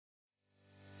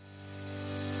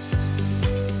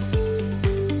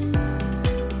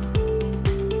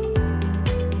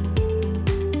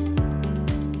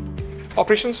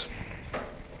Operations.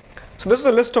 So this is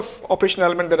a list of operational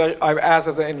element that I as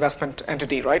an investment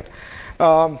entity, right?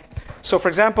 So for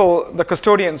example, the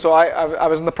custodian. So I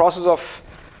was in the process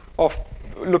of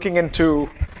looking into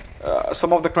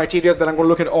some of the criteria that I'm going to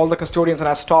look at all the custodians, and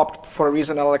I stopped for a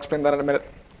reason. I'll explain that in a minute.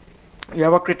 You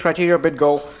have a criteria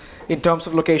BitGo in terms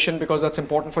of location, because that's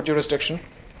important for jurisdiction.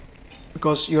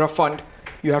 Because you're a fund,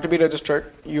 you have to be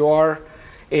registered. You are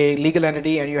a legal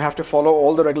entity, and you have to follow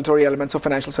all the regulatory elements of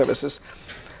financial services.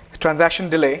 Transaction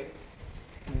delay,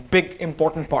 big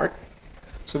important part.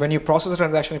 So when you process a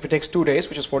transaction, if it takes 2 days,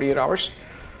 which is 48 hours,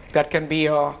 that can be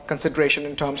a consideration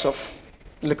in terms of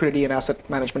liquidity and asset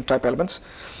management type elements.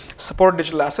 Support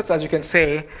digital assets, as you can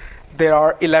say, there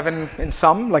are 11 in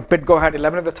some, like BitGo had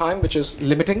 11 at the time, which is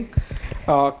limiting.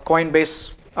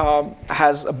 Coinbase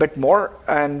has a bit more,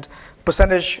 and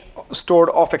percentage stored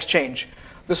off exchange.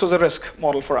 This was a risk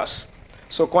model for us.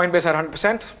 So Coinbase had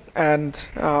 100%, and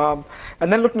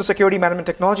then looked into security management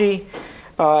technology,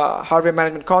 hardware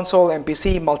management console,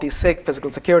 MPC, multi-sig,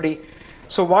 physical security.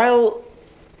 So while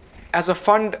as a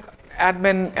fund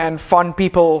admin and fund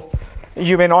people,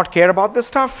 you may not care about this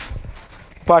stuff,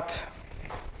 but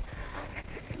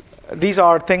these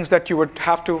are things that you would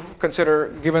have to consider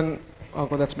given, oh,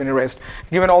 well, that's been erased,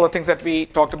 given all the things that we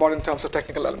talked about in terms of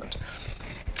technical element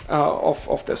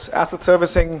of this. Asset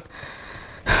servicing,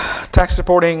 tax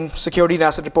reporting, security and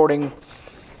asset reporting,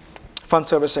 fund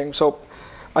servicing. So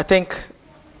I think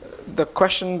the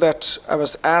question that I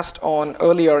was asked on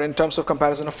earlier in terms of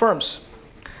comparison of firms,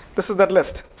 this is that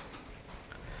list.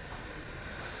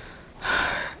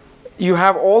 You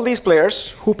have all these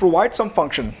players who provide some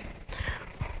function.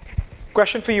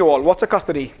 Question for you all, what's a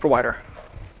custody provider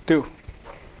do?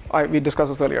 We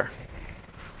discussed this earlier.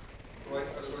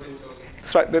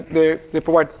 That's right, they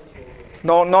provide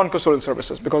non-custodial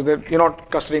services, because you're not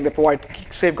custodying, they provide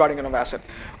safeguarding of an asset.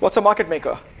 What's a market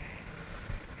maker?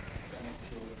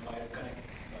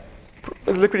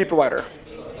 It's a liquidity provider.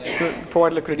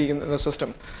 Provide liquidity in the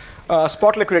system.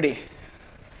 Spot liquidity.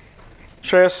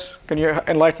 Shreyas, can you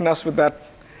enlighten us with that?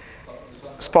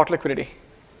 Spot liquidity.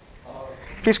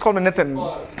 Please call me Nitin.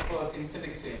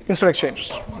 Instant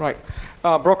exchanges, right.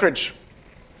 Brokerage.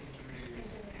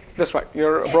 That's right.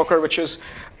 You're a broker, which is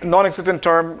a non-existent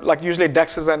term, like usually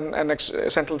DEXs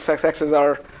and central CEXs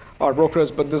are brokers,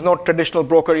 but there's no traditional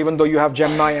broker, even though you have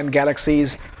Gemini and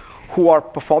Galaxies who are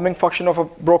performing function of a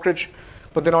brokerage,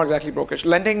 but they're not exactly brokerage.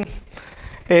 Lending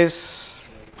is,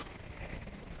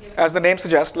 as the name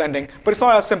suggests, lending, but it's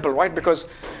not as simple, right? Because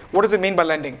what does it mean by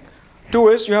lending? Two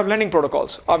is you have lending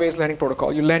protocols, Aave lending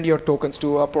protocol. You lend your tokens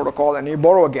to a protocol and you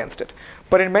borrow against it.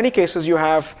 But in many cases you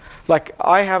have, like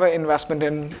I have an investment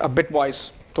in a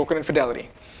Bitwise token in Fidelity.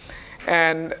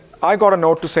 And I got a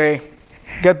note to say,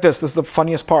 get this is the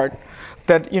funniest part,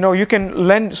 that you can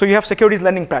lend, so you have securities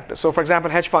lending practice. So for example,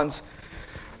 hedge funds,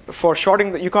 for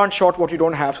shorting, you can't short what you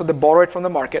don't have, so they borrow it from the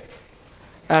market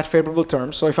at favorable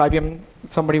terms. So if IBM,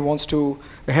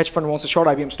 a hedge fund wants to short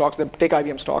IBM stocks, they take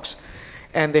IBM stocks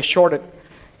and they short it.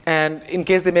 And in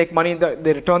case they make money,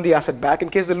 they return the asset back. In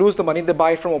case they lose the money, they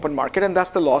buy it from open market, and that's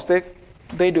the loss they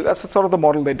do. That's sort of the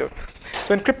model they do.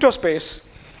 So in crypto space,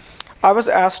 I was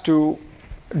asked to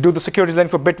do the securities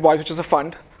lending for Bitwise, which is a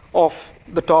fund of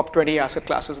the top 20 asset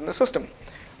classes in the system.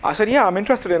 I said, yeah, I'm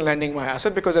interested in lending my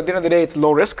asset, because at the end of the day, it's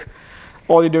low risk.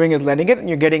 All you're doing is lending it, and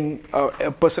you're getting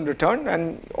a % return,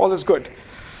 and all is good.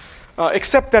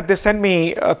 Except that they sent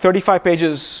me 35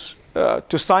 pages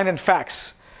to sign and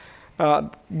fax,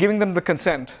 giving them the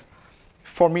consent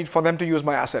for them to use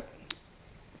my asset.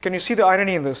 Can you see the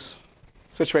irony in this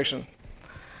situation?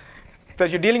 That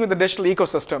you're dealing with a digital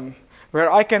ecosystem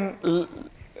where I can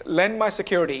lend my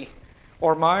security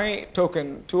or my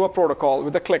token to a protocol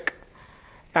with a click,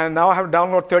 and now I have to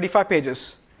download 35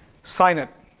 pages, sign it,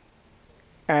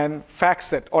 and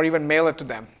fax it, or even mail it to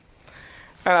them.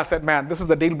 And I said, man, this is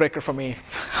the deal breaker for me.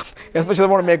 As much as I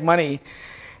want to make money,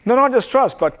 not just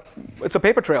trust, but it's a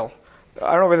paper trail.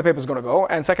 I don't know where the paper is going to go.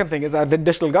 And second thing is, I'm a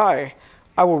digital guy.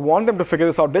 I would want them to figure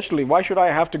this out digitally. Why should I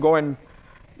have to go and,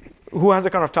 who has the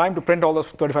kind of time to print all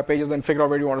those 35 pages, then figure out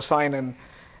where you want to sign and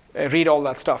read all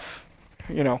that stuff?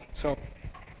 So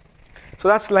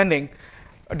that's lending.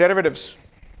 Derivatives.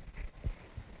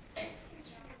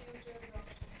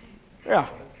 Yeah.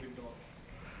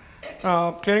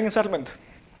 Clearing and settlement.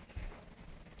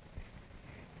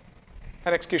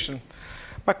 And execution.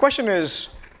 My question is,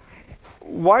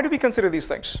 why do we consider these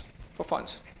things for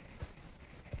funds?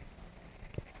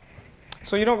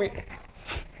 So you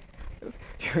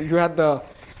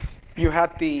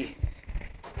had the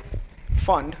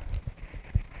fund.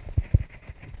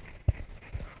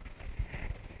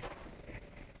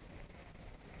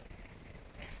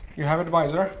 You have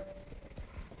advisor,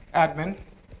 admin,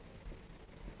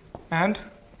 and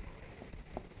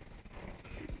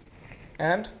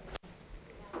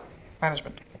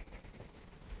management.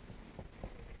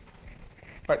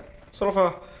 Right. Sort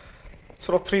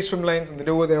of three swim lanes, and they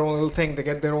do their own little thing. They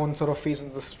get their own sort of fees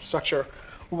in this structure.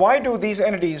 Why do these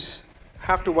entities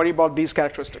have to worry about these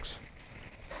characteristics?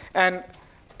 And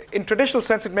in traditional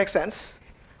sense, it makes sense.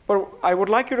 But I would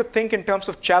like you to think in terms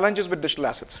of challenges with digital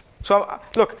assets. So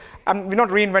look, we're not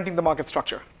reinventing the market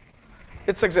structure.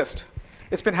 It exists.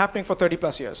 It's been happening for 30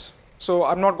 plus years. So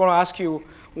I'm not going to ask you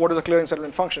what is a clearing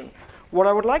settlement function. What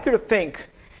I would like you to think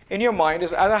in your mind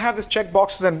is, as I have these check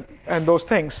boxes and those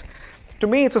things, to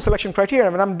me it's a selection criteria.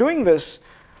 When I'm doing this,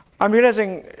 I'm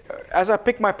realizing as I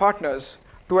pick my partners,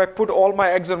 do I put all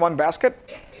my eggs in one basket?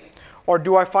 Or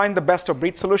do I find the best of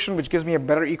breed solution, which gives me a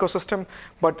better ecosystem?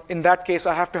 But in that case,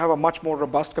 I have to have a much more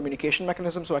robust communication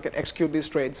mechanism so I can execute these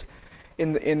trades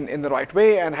in the right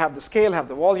way and have the scale, have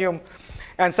the volume.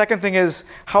 And second thing is,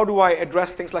 how do I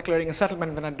address things like clearing and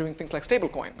settlement when I'm doing things like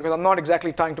stablecoin? Because I'm not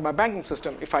exactly tying to my banking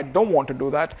system. If I don't want to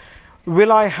do that,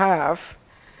 will I have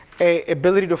an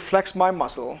ability to flex my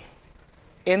muscle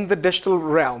in the digital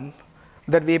realm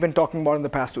that we've been talking about in the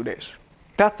past 2 days?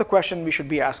 That's the question we should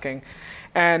be asking.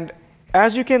 And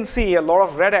as you can see, a lot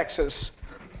of red axis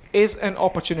is an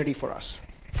opportunity for us,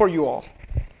 for you all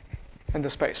in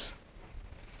this space.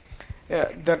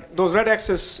 Those red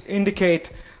axes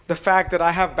indicate the fact that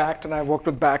I have backed and I've worked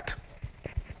with backed.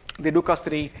 They do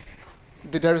custody,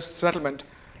 there is settlement.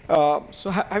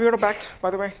 So have you heard of backed,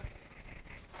 by the way?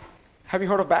 Have you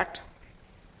heard of backed?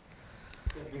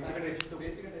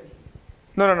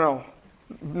 No,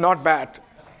 not backed.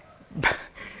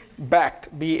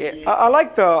 Backed, B-A. I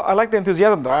like the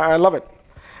enthusiasm though. I love it.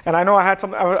 And I know I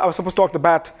was supposed to talk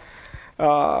about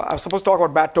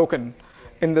BAT token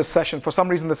in this session. For some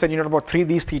reason, they said you know about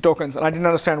these three tokens, and I didn't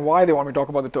understand why they want me to talk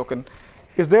about the token.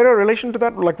 Is there a relation to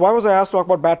that? Like, why was I asked to talk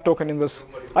about BAT token in this?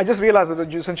 I just realized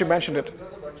that since you mentioned it.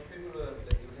 Because a bunch of people were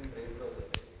using Brave browser.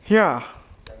 Yeah.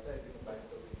 That's why I think BAT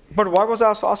token. But why was I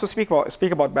asked to speak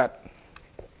about BAT?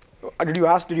 Did you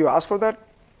ask for that?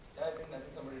 Yeah, I think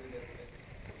somebody did yesterday.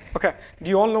 Okay. Do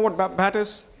you all know what BAT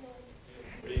is?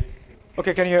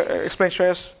 Okay. Can you explain,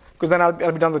 Shreyas? Because then I'll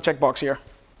be done with the checkbox here.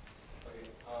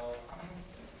 So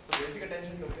basic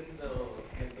attention tokens,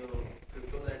 like the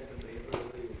crypto that the Brave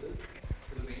browser uses.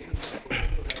 So the main focus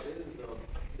for that is the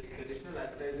traditional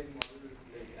advertising model.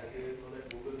 Like as you guys know that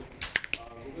Google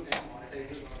can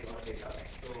monetizes on your data.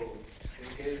 So in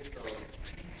case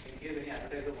any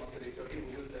advertiser wants to reach out to you,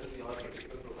 Google sells your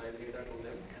particular profile data to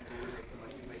them, and Google makes the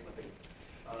money. You make nothing.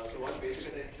 So what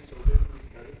basic attention tokens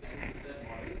does is kind of that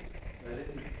model, wherein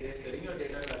they're selling your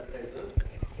data to advertisers,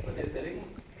 but they're selling.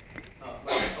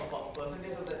 But a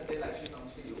percentage of that sale actually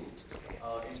comes to you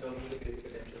in terms of the basic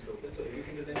attention token. So every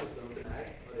single time you serve an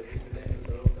ad, or every single time you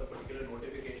serve a particular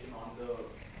notification on the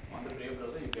Brave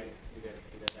browser, you get that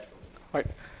token. Right.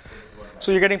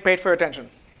 So you're getting paid for your attention,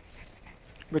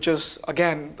 which is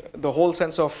again the whole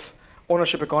sense of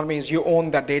ownership economy is you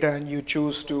own that data and you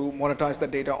choose to monetize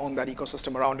that data on that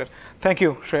ecosystem around it. Thank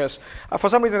you, Shreyas. For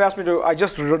some reason, it asked me to. I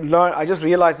just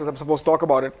realized that I'm supposed to talk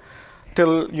about it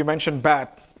till you mentioned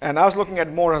BAT. And I was looking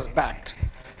at more as backed,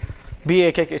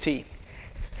 B-A-K-K-T.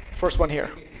 First one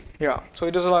here. Yeah. So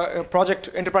it is a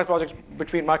enterprise project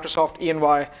between Microsoft,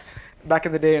 E&Y, back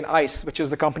in the day, and ICE, which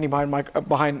is the company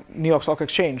behind New York Stock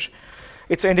Exchange.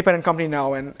 It's an independent company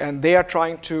now, and they are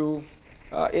trying to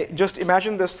just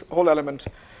imagine this whole element.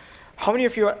 How many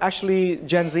of you are actually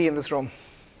Gen Z in this room?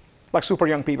 Like super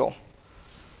young people?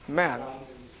 Man.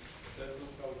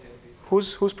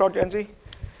 Who's proud Gen Z?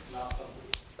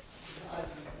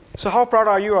 So how proud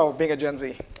are you of being a Gen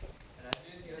Z?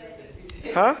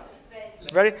 Huh?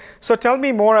 Very. So tell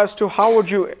me more as to how would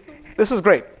you, this is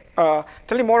great. Tell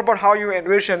me more about how you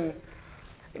envision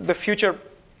the future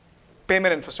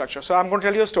payment infrastructure. So I'm going to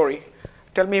tell you a story.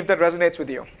 Tell me if that resonates with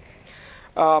you.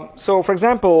 So for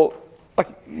example,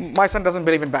 like my son doesn't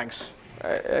believe in banks.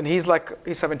 And he's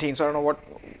 17, so I don't know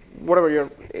whatever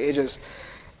your age is.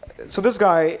 So this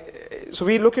guy, so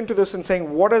we look into this and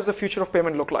saying, what does the future of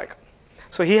payment look like?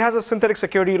 So he has a synthetic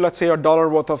security, let's say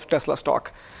 $1 worth of Tesla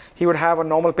stock. He would have a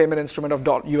normal payment instrument of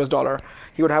US dollar.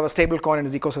 He would have a stable coin in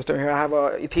his ecosystem. He would have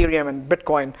a Ethereum and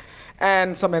Bitcoin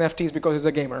and some NFTs because he's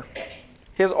a gamer.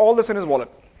 He has all this in his wallet.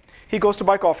 He goes to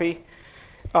buy coffee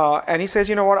and he says,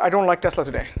 you know what, I don't like Tesla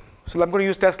today. So I'm going to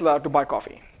use Tesla to buy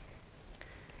coffee.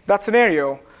 That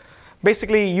scenario,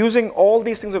 basically using all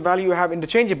these things of value you have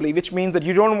interchangeably, which means that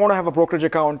you don't want to have a brokerage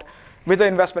account with the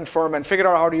investment firm and figure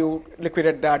out how do you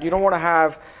liquidate that. You don't want to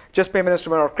have just payment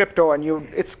instrument or crypto, and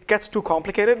it gets too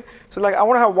complicated. So like, I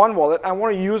want to have one wallet. I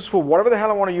want to use for whatever the hell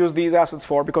I want to use these assets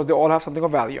for, because they all have something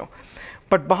of value.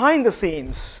 But behind the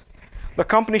scenes, the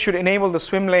company should enable the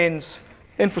swim lanes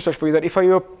infrastructure for you, that if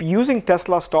you're using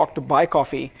Tesla stock to buy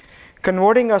coffee,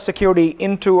 converting a security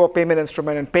into a payment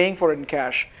instrument and paying for it in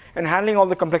cash and handling all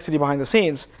the complexity behind the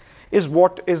scenes is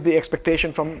what is the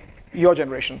expectation from your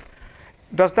generation.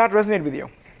 Does that resonate with you?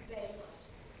 Very much.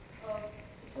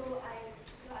 So I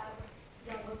have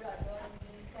a younger brother, and we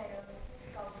kind of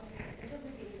come from the same. So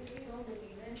we basically don't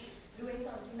believe in doing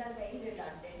something that's very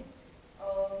redundant.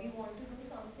 We want to do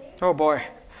something. Oh boy,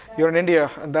 you're in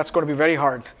India, and that's going to be very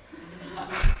hard.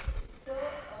 So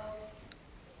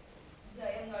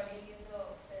I am not really in the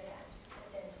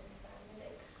attention span.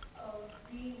 Like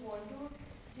we want to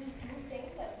just do things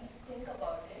that we think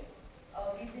about it.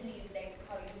 We believe, like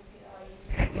how you say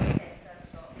about Tesla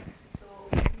stock. So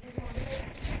we just want to,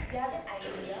 like, we have an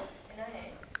idea in our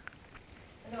head.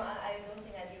 No, I don't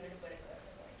think I'll be able to put across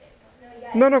my point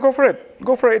right now. No, go for it.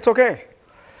 Go for it. It's okay.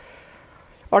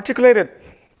 Articulate it.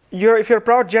 If you're a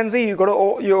proud Gen Z, you got to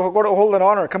hold an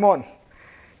honor. Come on.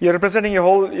 You're representing your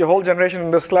whole generation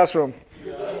in this classroom.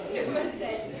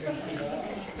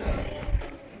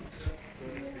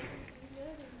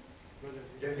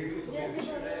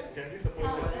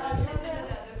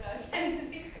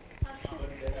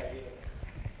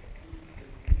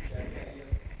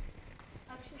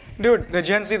 Dude, the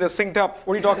Gen Z, they're synced up.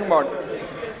 What are you talking about?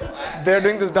 They're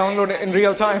doing this download in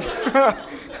real time.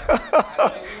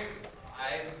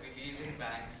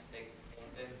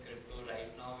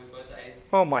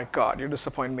 Oh my God, you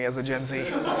disappoint me as a Gen Z.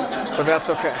 But that's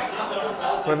okay.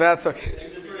 But that's okay.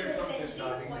 Essentially, the point is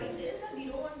that we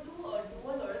don't want to do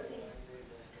a lot of things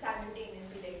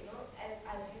simultaneously. Like,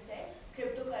 as you said,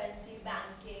 cryptocurrency,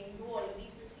 banking, do all of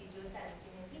these procedures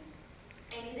simultaneously.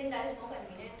 Anything that is more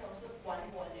convenient in terms of one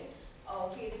wallet,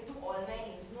 cater to all my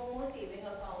needs. No more saving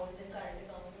accounts and current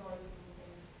accounts and all of these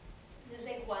things. Just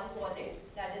like one wallet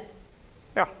that is.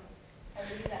 Yeah. Like, I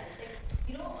believe that. Like,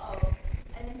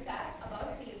 and in fact,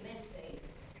 about payment, right?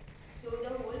 So the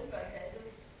whole process of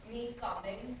me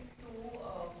coming to,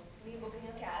 me booking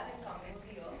a cab and coming over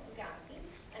here to campus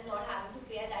and not having to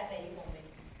pay at that very moment.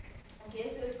 Okay,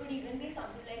 so it could even be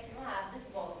something like, have this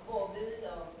verbal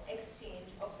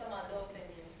exchange of some other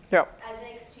opinions. Yeah. As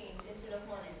an exchange instead of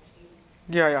monetary.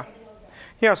 Yeah.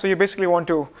 Yeah, so you basically want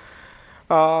to,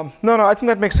 no, I think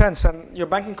that makes sense. And your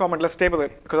banking comment, let's table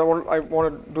it, because I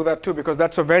want to do that too, because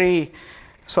that's a very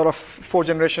sort of 4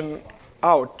 generation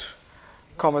out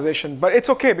conversation. But it's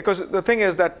okay, because the thing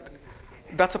is that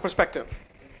that's a perspective.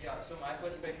 Yeah, so my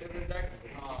perspective is that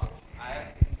I'm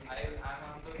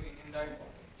of the opinion that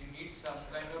you need some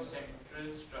kind of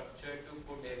central structure to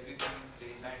put everything in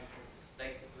place. And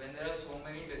like when there are so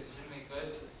many decision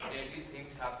makers, rarely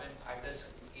things happen at a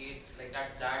scale, like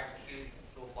that scale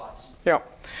so fast. Yeah.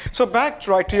 So back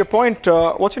right to your point,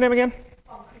 what's your name again?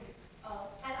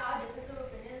 And our difference of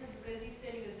opinion is because he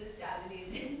still uses travel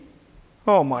agents.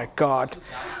 Oh my God.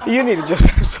 You need to just,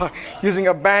 sorry, using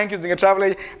a bank, using a travel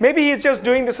agent. Maybe he's just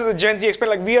doing this as a Gen Z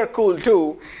experience, like we are cool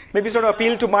too. Maybe sort of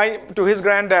appeal to his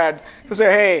granddad to say,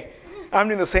 hey, I'm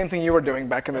doing the same thing you were doing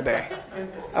back in the day.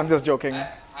 I'm just joking. I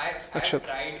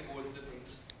tried both the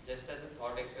things, just as a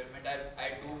thought experiment.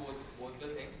 I do both the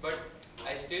things, but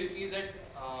I still feel that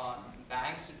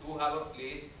banks do have a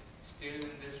place still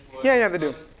in this world. Yeah, they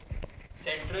do.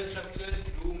 Central structures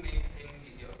do make things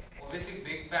easier. Obviously,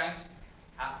 big banks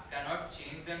cannot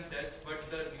change themselves, but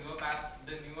the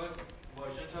newer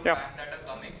versions of banks that are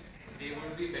coming, they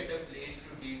would be better placed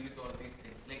to deal with all these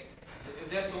things. Like, if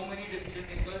there are so many decision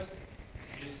makers,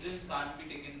 decisions can't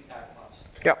be taken that fast.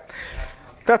 Yeah,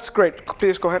 that's great.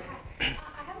 Please go ahead. I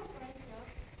have a point here.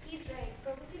 He's right.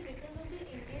 Probably because of the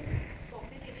Indian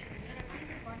population, there are at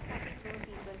least 140 crore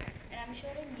people, and I'm sure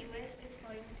in US it's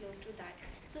not even close to that.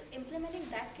 So implementing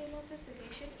that kind of a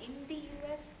solution in the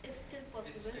US is still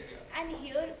possible. And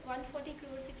here, 140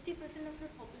 crore, 60% of the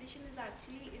population is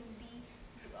actually in the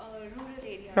rural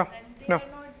areas, and they are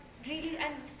not really.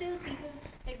 And still, people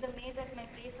like the maids at my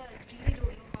place really don't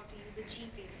know how to use a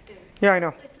GPay still. Yeah, I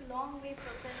know. So it's a long way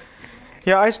process.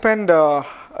 Yeah, I spend,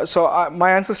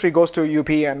 my ancestry goes to UP,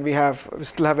 and we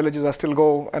still have villages I still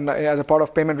go, and as a part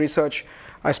of payment research,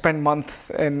 I spend month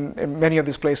in many of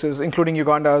these places, including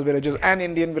Uganda's villages, and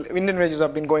Indian villages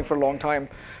I've been going for a long time.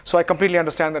 So I completely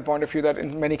understand that point of view, that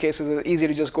in many cases it's easy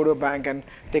to just go to a bank and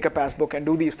take a passbook and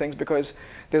do these things, because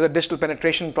there's a digital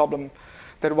penetration problem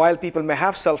that while people may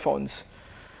have cell phones,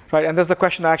 right, and there's the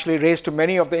question I actually raised to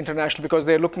many of the international, because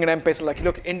they're looking at M-Pesa like,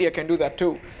 look, India can do that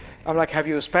too. I'm like, have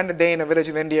you spent a day in a village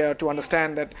in India to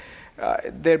understand that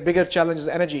their bigger challenge is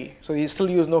energy? So they still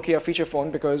use Nokia feature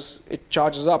phone because it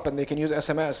charges up and they can use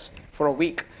SMS for a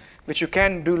week, which you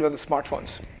can do with the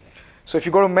smartphones. So if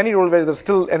you go to many rural villages,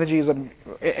 still energy is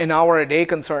an hour a day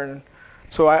concern.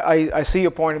 So I see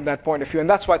your point in that point of view. And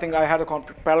that's why I think I had a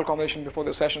parallel conversation before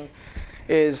this session,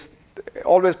 is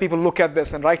always people look at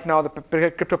this, and right now the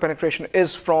crypto penetration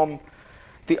is from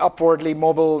the upwardly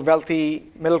mobile,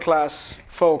 wealthy, middle-class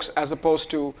folks, as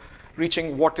opposed to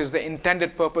reaching what is the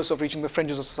intended purpose of reaching the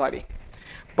fringes of society.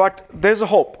 But there's a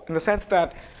hope in the sense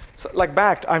that, like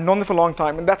Bakkt, I've known them for a long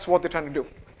time, and that's what they're trying to do.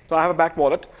 So I have a Bakkt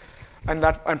wallet, and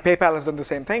PayPal has done the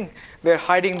same thing. They're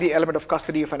hiding the element of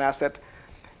custody of an asset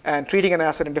and treating an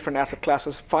asset in different asset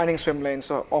classes, finding swim lanes,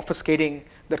 so obfuscating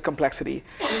that complexity,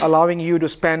 allowing you to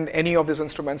spend any of these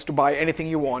instruments to buy anything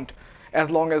you want,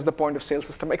 as long as the point of sale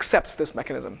system accepts this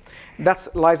mechanism. That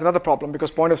lies another problem,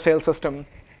 because point of sale system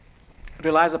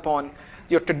relies upon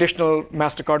your traditional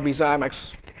MasterCard, Visa,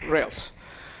 Amex rails.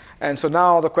 And so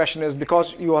now the question is,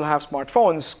 because you all have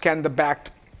smartphones, can the Bakkt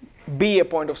be a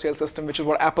point of sale system, which is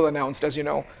what Apple announced, as you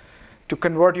know, to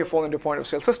convert your phone into a point of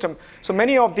sale system. So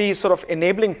many of these sort of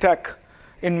enabling tech,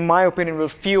 in my opinion, will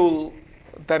fuel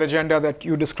that agenda that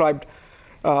you described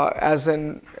as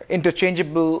in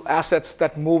interchangeable assets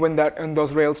that move in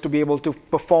those rails to be able to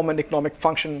perform an economic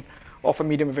function of a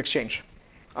medium of exchange,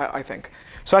 I think.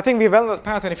 So I think we're well on that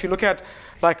path. And if you look at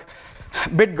like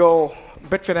BitGo,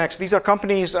 Bitfinex, these are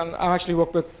companies, and I actually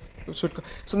work with. So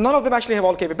none of them actually have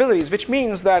all capabilities, which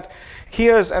means that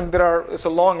it's a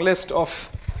long list of,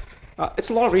 it's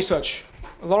a lot of research,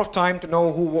 a lot of time to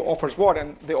know who offers what,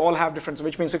 and they all have different,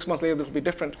 which means 6 months later this will be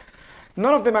different.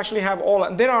 None of them actually have all,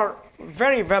 and there are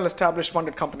very well-established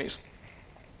funded companies.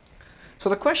 So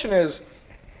the question is,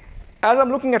 as I'm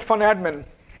looking at fund admin,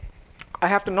 I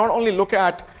have to not only look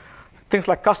at things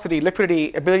like custody,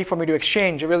 liquidity, ability for me to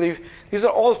exchange, these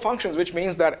are all functions, which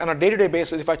means that on a day-to-day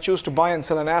basis, if I choose to buy and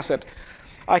sell an asset,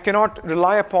 I cannot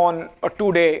rely upon a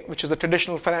 2-day, which is the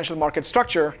traditional financial market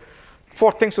structure,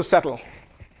 for things to settle.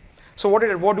 So what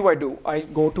do I do? I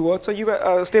go towards a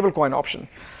stablecoin option.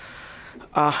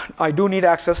 I do need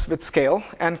access with scale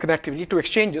and connectivity to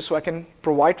exchanges so I can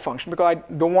provide function, because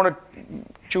I don't want to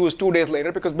choose 2 days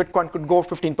later, because Bitcoin could go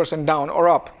 15% down or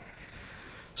up.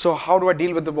 So how do I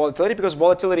deal with the volatility? Because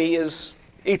volatility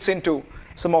eats into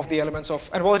some of the elements of,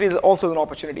 and volatility is also an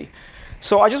opportunity.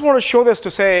 So I just want to show this to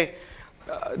say,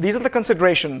 these are the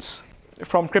considerations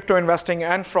from crypto investing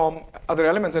and from other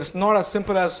elements. And it's not as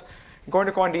simple as going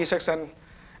to CoinDesk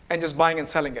and just buying and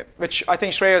selling it, which I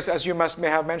think, Shreyas, as you may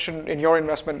have mentioned in your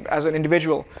investment as an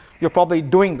individual, you're probably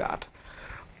doing that.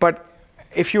 But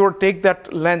if you were to take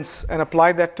that lens and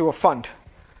apply that to a fund,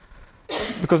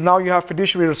 because now you have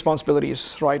fiduciary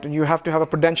responsibilities, right? And you have to have a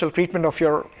prudential treatment of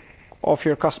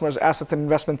your customers' assets and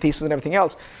investment thesis and everything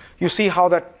else. You see how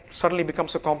that suddenly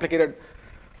becomes a complicated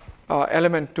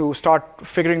element to start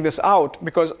figuring this out,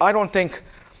 because I don't think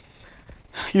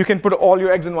you can put all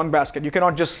your eggs in one basket. You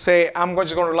cannot just say, I'm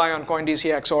just going to rely on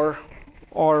CoinDCX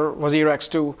or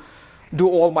WazirX to do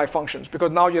all my functions,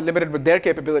 because now you're limited with their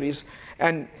capabilities,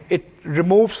 and it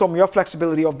removes from your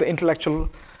flexibility of the intellectual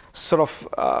sort of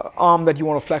arm that you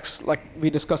want to flex, like we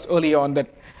discussed earlier on, that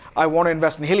I want to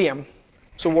invest in helium,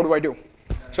 so what do I do?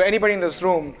 So anybody in this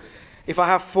room, if I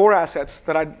have 4 assets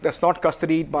that's not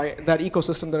custodied by that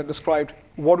ecosystem that I described,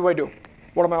 what do I do?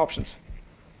 What are my options?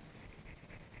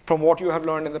 From what you have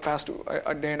learned in the past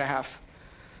a day and a half.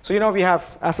 So we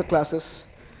have asset classes.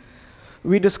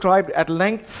 We described at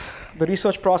length the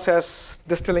research process,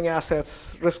 distilling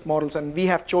assets, risk models, and we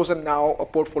have chosen now a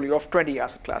portfolio of 20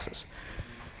 asset classes.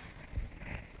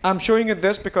 I'm showing you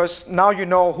this because now you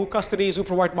know who custodies, who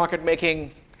provide market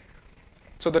making.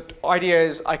 So the idea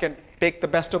is I can take the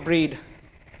best of breed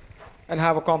and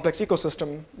have a complex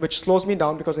ecosystem, which slows me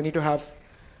down because I need to have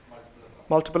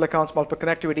multiple accounts, multiple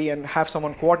connectivity, and have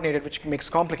someone coordinated, which makes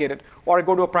it complicated. Or I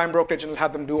go to a prime brokerage and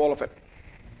have them do all of it.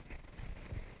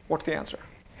 What's the answer?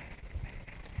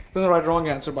 There's no right or wrong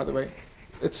answer, by the way.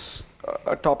 It's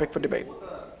a topic for debate. Both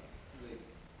are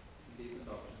decent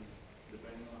options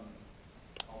depending on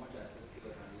how much assets you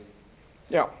are handling.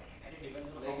 Yeah. And it depends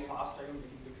on how fast are you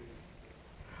making the trades.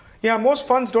 Yeah, most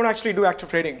funds don't actually do active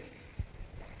trading.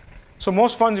 So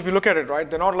most funds, if you look at it, right,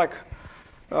 they're not like,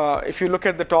 if you look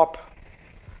at the top,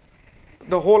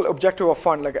 the whole objective of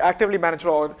fund, like actively managed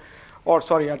or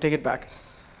sorry, I'll take it back.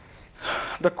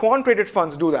 The quant-traded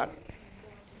funds do that,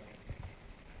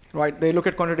 right? They look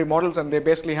at quantitative models and they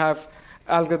basically have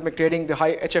algorithmic trading, the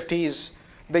high HFTs,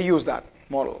 they use that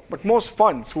model. But most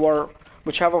funds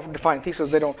which have a defined thesis,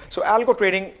 they don't. So algo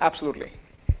trading, absolutely,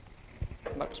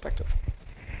 from that perspective.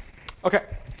 Okay,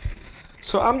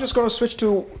 so I'm just going to switch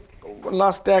to one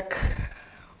last deck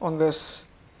on this.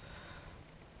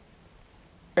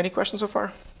 Any questions so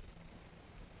far?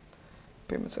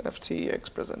 Payments NFT, X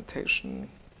presentation.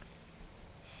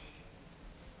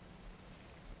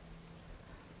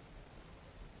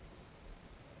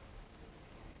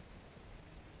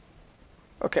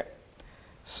 Okay,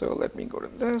 so let me go to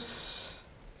this.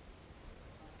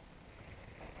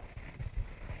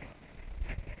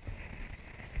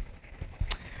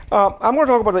 I'm going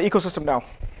to talk about the ecosystem now.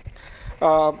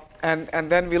 And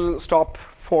then we'll stop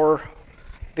for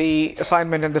the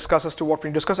assignment and discuss as to what we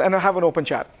discuss, and I'll have an open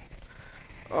chat.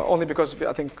 Only because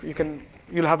I think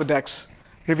you'll have the decks,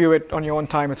 review it on your own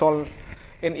time. It's all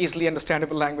in easily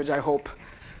understandable language, I hope.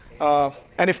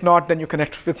 And if not, then you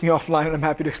connect with me offline, and I'm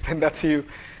happy to explain that to you.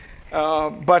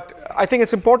 But I think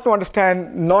it's important to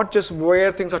understand not just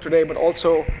where things are today, but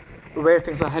also where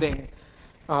things are heading.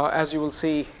 As you will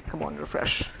see, come on,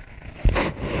 refresh.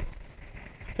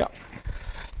 Yeah.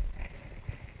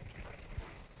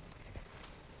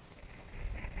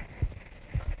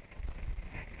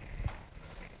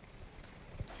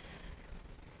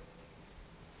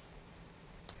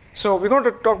 So we're going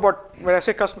to talk about, when I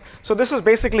say customer, so this is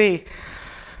basically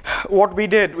what we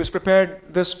did was prepared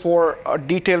this for a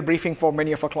detailed briefing for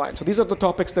many of our clients. So these are the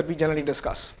topics that we generally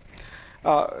discuss.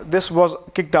 This was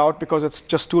kicked out because it's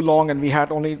just too long and we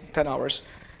had only 10 hours.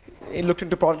 It looked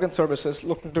into product and services,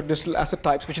 looked into digital asset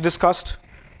types, which we discussed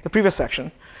the previous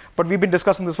section. But we've been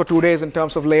discussing this for 2 days in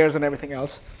terms of layers and everything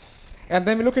else. And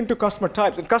then we look into customer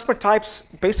types. And customer types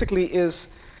basically is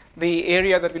the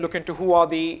area that we look into who are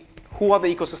the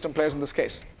ecosystem players in this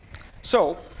case.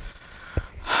 So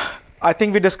I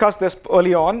think we discussed this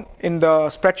early on in the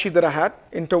spreadsheet that I had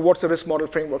into what's the risk model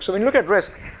framework. So when you look at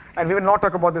risk, and we will not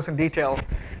talk about this in detail,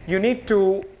 you need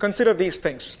to consider these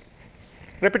things.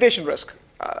 Reputation risk.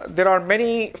 There are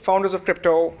many founders of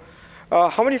crypto.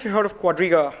 How many of you heard of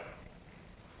Quadriga?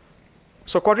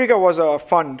 So Quadriga was a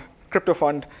fund, crypto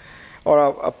fund, or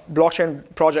a blockchain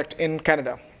project in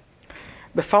Canada.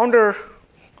 The founder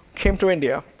came to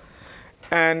India,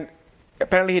 and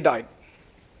apparently he died,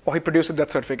 or he produced a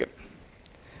death certificate.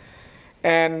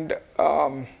 And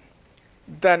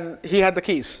then he had the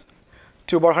keys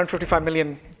to about $155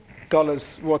 million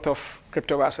worth of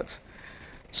crypto assets.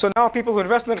 So now people who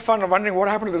invest in that fund are wondering what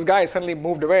happened to this guy. He suddenly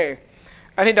moved away,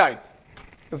 and he died.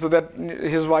 So that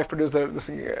his wife produced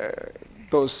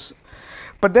those.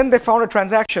 But then they found a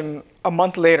transaction a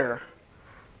month later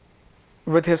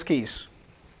with his keys.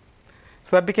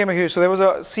 So that became a huge. So there was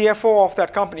a CFO of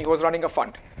that company who was running a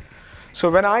fund. So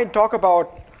when I talk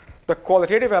about the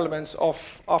qualitative elements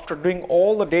of after doing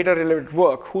all the data-related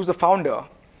work, who's the founder,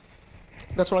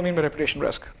 that's what I mean by reputation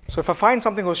risk. So if I find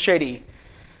something who's shady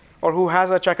or who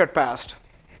has a checkered past,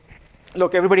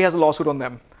 look, everybody has a lawsuit on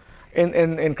them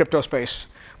in crypto space.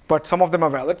 But some of them are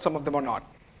valid, some of them are not.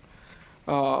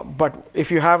 But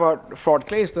if you have a fraud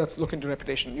case, let's look into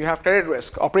reputation. You have credit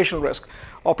risk, operational risk.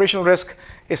 Operational risk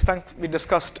is things we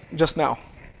discussed just now.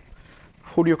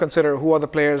 Who do you consider? Who are the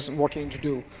players? What you need to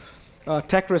do?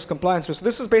 Tech risk, compliance risk.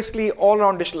 This is basically all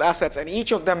around digital assets, and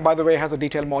each of them, by the way, has a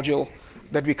detailed module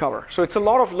that we cover. So it's a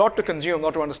lot to consume,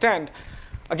 lot to understand.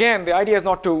 Again, the idea is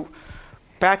not to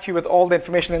pack you with all the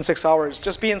information in 6 hours.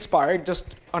 Just be inspired.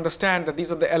 Just understand that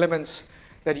these are the elements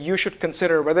that you should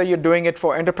consider, whether you're doing it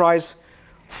for enterprise,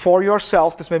 for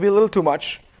yourself. This may be a little too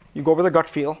much. You go with a gut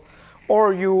feel.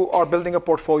 Or you are building a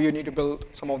portfolio, you need to build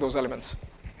some of those elements.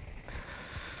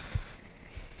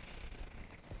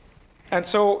 And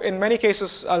so in many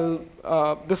cases,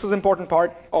 this is an important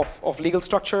part of legal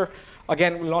structure.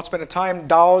 Again, we'll not spend the time.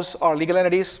 DAOs are legal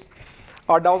entities.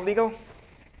 Are DAOs legal?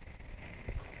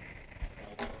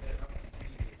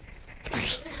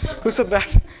 Who said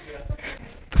that?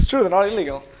 It's true, they're not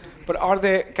illegal. But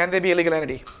can they be a legal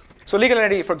entity? So legal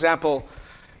entity, for example,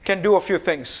 can do a few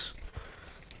things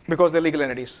because they're legal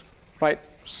entities, right?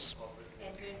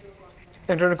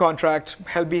 Enter into a contract,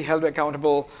 be held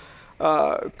accountable,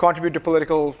 contribute to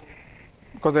political,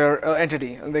 because they're an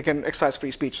entity, and they can exercise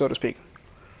free speech, so to speak.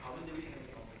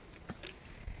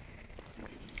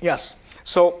 Yes.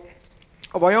 So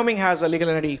Wyoming has a legal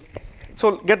entity.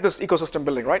 So get this ecosystem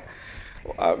building, right?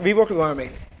 We work with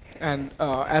Wyoming, and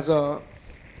as a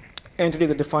entity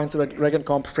that defines the reg and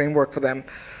comp framework for them.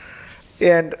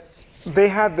 And they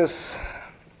had this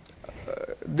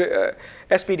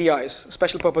SPDIs,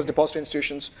 special purpose depository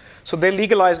institutions. So they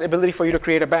legalized the ability for you to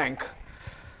create a bank,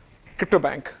 crypto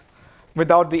bank,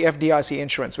 without the FDIC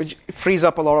insurance, which frees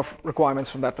up a lot of requirements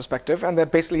from that perspective. And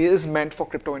that basically is meant for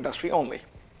crypto industry only.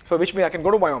 So which means I can go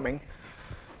to Wyoming,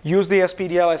 use the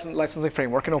SPDI licensing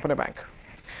framework, and open a bank.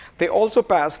 They also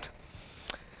passed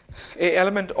a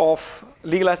element of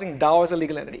legalizing DAO as a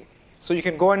legal entity. So you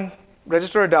can go and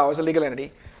register a DAO as a legal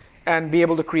entity and be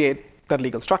able to create that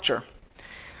legal structure.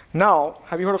 Now,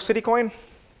 have you heard of CityCoin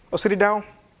or CityDAO?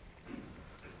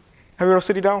 Have you heard of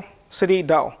CityDAO?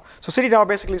 CityDAO. So CityDAO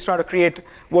basically is trying to create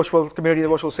virtual communities,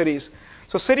 virtual cities.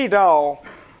 So CityDAO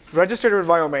registered with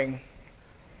Wyoming,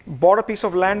 bought a piece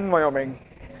of land in Wyoming,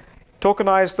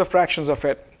 tokenized the fractions of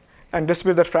it, and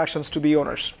distributed that fractions to the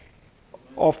owners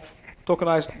of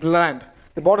tokenized land.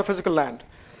 They bought a physical land.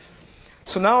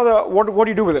 So now what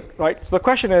do you do with it, right? So the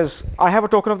question is, I have a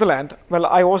token of the land. Well,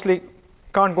 I obviously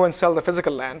can't go and sell the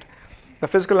physical land. The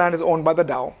physical land is owned by the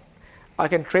DAO. I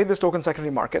can trade this token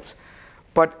secondary markets.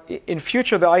 But in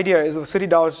future, the idea is that the city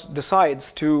DAO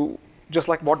decides to, just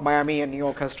like what Miami and New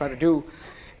York has tried to do,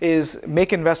 is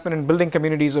make investment in building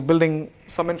communities or building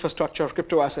some infrastructure of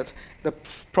crypto assets. The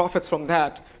profits from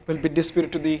that will be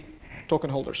distributed to the token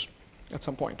holders at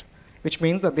some point, which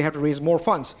means that they have to raise more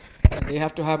funds. And they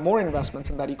have to have more investments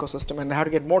in that ecosystem, and they have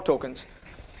to get more tokens,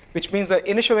 which means that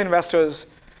initial investors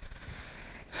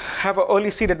have an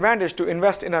early seed advantage to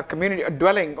invest in a community, a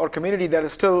dwelling or community that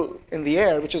is still in the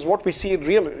air, which is what we see in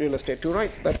real estate too,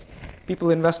 right? That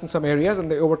people invest in some areas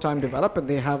and they over time develop and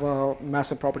they have a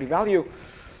massive property value.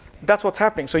 That's what's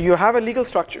happening. So you have a legal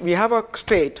structure. We have a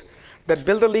state that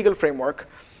built a legal framework.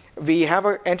 We have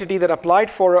an entity that applied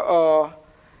for a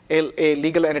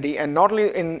legal entity, and not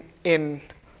only in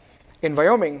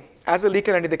Wyoming, as a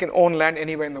legal entity, they can own land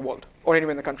anywhere in the world or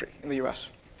anywhere in the country, in the US.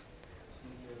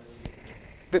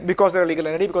 Because they're a legal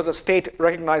entity, because the state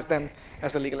recognized them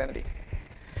as a legal entity.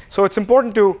 So it's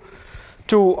important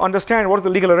to understand what is the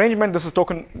legal arrangement. This is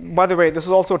token, by the way, this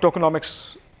is also a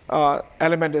tokenomics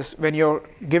element, is when you're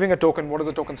giving a token, what does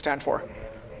the token stand for?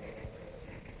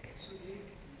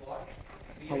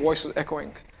 My voice is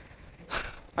echoing.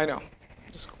 I know.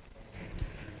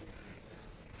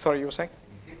 Sorry, you were saying?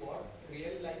 They bought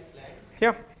real life land.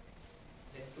 Yeah.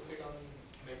 Then took it on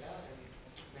Meta,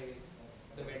 and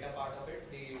the Meta part of it,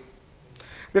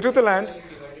 they took the land.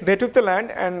 They took the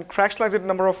land and fractionalized it a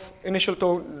number of initial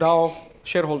DAO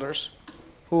shareholders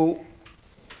who,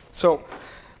 so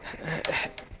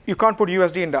you can't put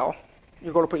USD in DAO.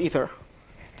 You got to put Ether,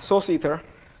 source Ether,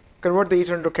 convert the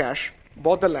Ether into cash,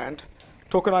 bought the land,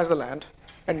 tokenized the land,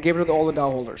 and gave it to all the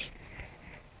DAO holders.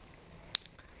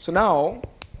 So now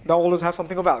DAO holders have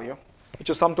something of value, which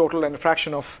is sum total and a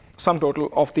fraction of sum total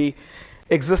of the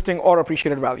existing or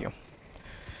appreciated value.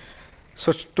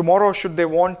 So tomorrow, should they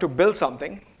want to build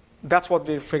something, that's what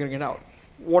we're figuring it out.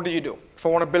 What do you do? If I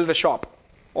want to build a shop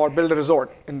or build a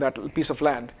resort in that piece of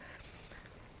land.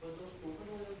 but those token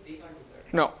holders, they can't do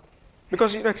that. No,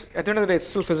 because at the end of the day, it's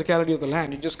still physicality of the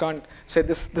land. You just can't say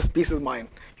this piece is mine.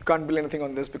 You can't build anything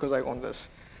on this because I own this.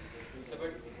 So,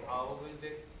 but how will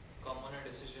they come on a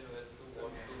decision whether to vote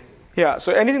to? Yeah,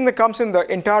 so anything that comes in,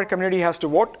 the entire community has to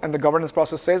vote, and the governance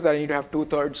process says that you need to have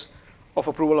 2/3 of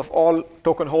approval of all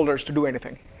token holders to do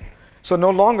anything. So no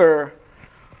longer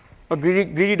a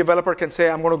greedy developer can say,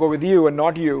 I'm going to go with you and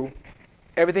not you.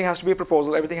 Everything has to be a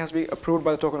proposal. Everything has to be approved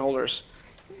by the token holders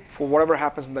for whatever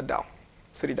happens in the DAO,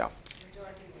 city DAO.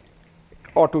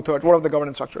 Or 2/3, whatever the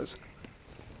governance structure is.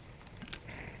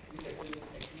 This actually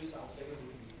sounds like a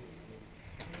good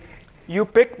business. You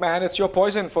pick, man. It's your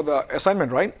poison for the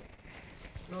assignment, right?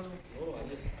 No, I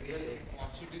just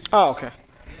Constitution. Ah, okay. Yes,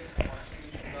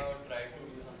 Constitution DAO tried to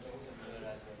do something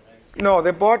similar as well, right? No,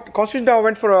 they bought, Constitution DAO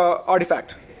went for an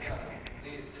artifact Yeah,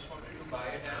 they just wanted to buy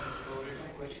it and store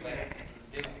it. Like,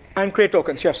 they and create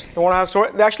tokens, yes. They want to have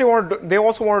store. They actually wanted, they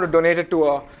also wanted to donate it to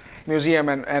a museum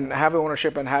and have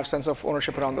ownership and have sense of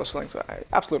ownership around those things.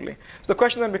 Absolutely. So the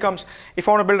question then becomes, if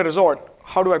I want to build a resort,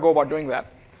 how do I go about doing that?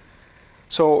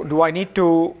 So do I need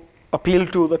to appeal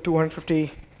to the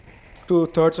 250,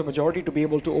 2/3 of majority to be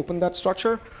able to open that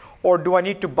structure? Or do I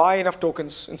need to buy enough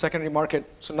tokens in secondary market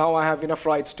so now I have enough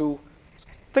rights to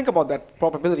think about that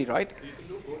probability, right?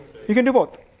 You can do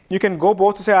both. You can go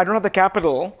both to say, I don't have the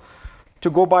capital to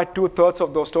go buy 2/3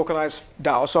 of those tokenized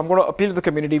DAOs, so I'm going to appeal to the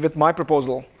community with my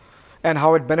proposal and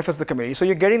how it benefits the community. So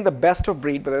you're getting the best of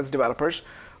breed, whether it's developers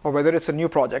or whether it's a new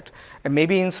project. And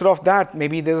maybe instead of that,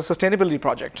 maybe there's a sustainability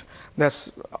project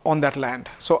that's on that land.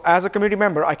 So as a community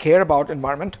member, I care about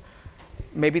environment.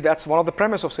 Maybe that's one of the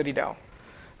premise of City DAO,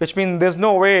 which means there's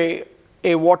no way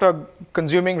a water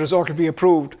consuming resort will be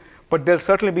approved, but there'll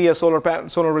certainly be a solar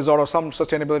resort or some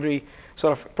sustainability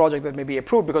sort of project that may be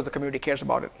approved because the community cares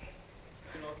about it.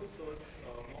 can also source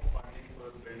more funding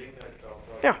for building that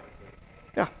project. Yeah.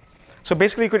 Yeah. So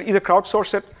basically, you could either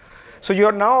crowdsource it. So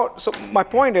you're now, so my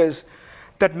point is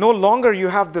that no longer you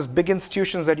have this big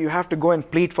institutions that you have to go and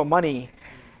plead for money.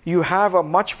 You have a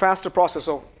much faster process.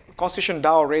 So Constitution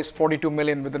DAO raised 42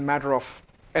 million within a matter of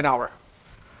an hour.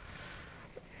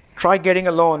 Try getting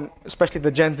a loan, especially the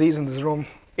Gen Zs in this room,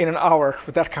 in an hour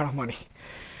with that kind of money.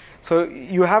 So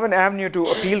you have an avenue to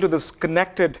appeal to this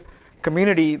connected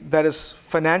community that is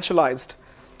financialized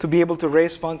to be able to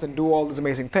raise funds and do all these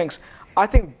amazing things. I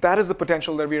think that is the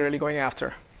potential that we're really going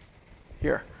after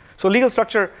here. So legal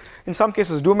structure, in some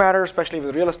cases, do matter, especially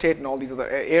with real estate and all these other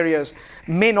areas,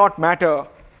 may not matter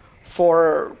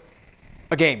for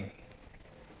a game.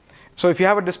 So if you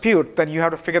have a dispute, then you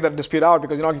have to figure that dispute out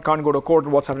because you can't go to court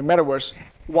and what's happening in metaverse.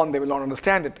 One, they will not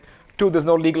understand it. Two, there's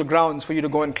no legal grounds for you to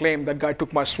go and claim that guy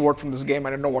took my sword from this game,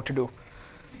 I don't know what to do.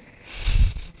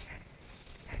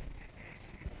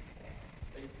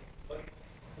 But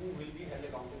who will be held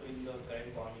accountable in the current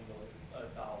economy if a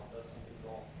DAO does something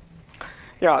wrong?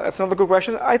 Yeah, that's another good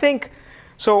question. I think,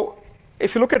 so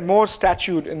if you look at more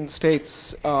statute in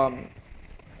states,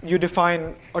 you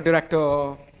define a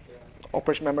director,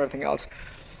 operation member, everything else.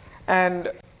 And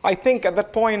I think at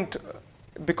that point,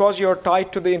 because you're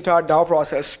tied to the entire DAO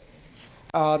process,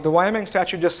 the Wyoming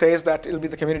statute just says that it'll be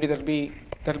the community that'll be,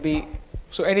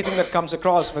 so anything that comes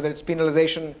across, whether it's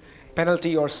penalization,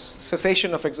 penalty, or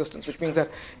cessation of existence, which means that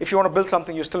if you want to build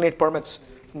something, you still need permits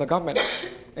from the government.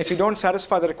 If you don't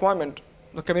satisfy the requirement,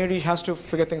 the community has to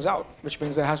figure things out, which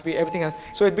means there has to be everything.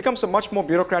 So it becomes a much more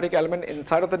bureaucratic element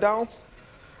inside of the DAO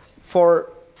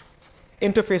for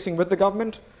interfacing with the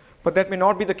government, but that may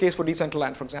not be the case for decentral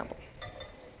land, for example.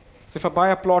 So if I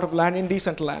buy a plot of land in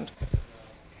decentral land,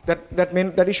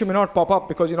 that issue may not pop up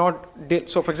because you're not,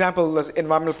 so for example, there's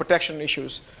environmental protection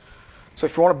issues. So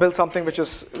if you want to build something which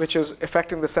is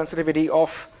affecting the sensitivity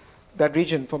of that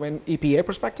region from an EPA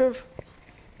perspective,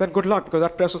 then good luck because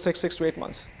that process takes 6 to 8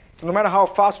 months. So no matter how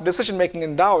fast decision making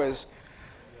in DAO is,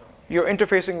 you're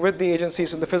interfacing with the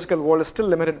agencies and the physical world is still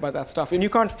limited by that stuff. And you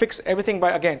can't fix everything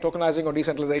by, again, tokenizing or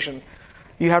decentralization.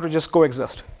 You have to just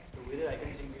coexist. The way that I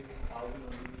can think is how will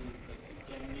only be, it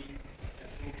can be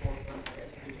approved for some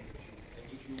specific industries.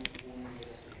 Like if you own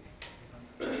real estate,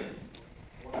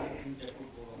 what are the things that could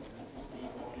go wrong? The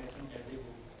organization as a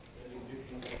whole, the limited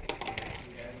things that could go wrong.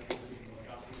 As it is,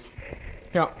 transportation.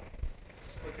 Yeah.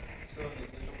 So,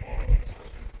 just a follow-up question.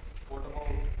 What about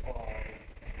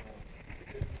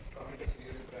commit a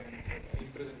serious crime,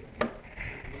 imprisonment? So,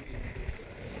 who will be imprisoned?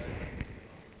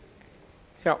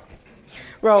 Yeah.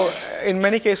 Well, in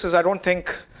many cases, I don't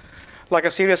think like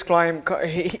a serious crime,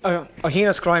 a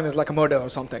heinous crime is like a murder or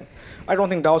something. I don't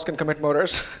think DAOs can commit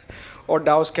murders, or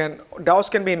DAOs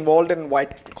can be involved in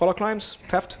white-collar crimes,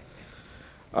 theft,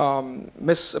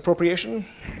 misappropriation,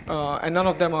 and none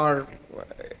of them are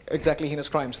exactly heinous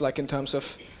crimes, like in terms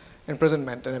of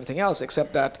imprisonment and everything else,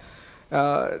 except that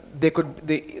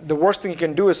the worst thing you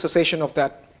can do is cessation of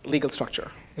that legal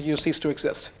structure. You cease to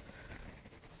exist.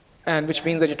 And which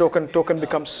means that your token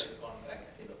becomes.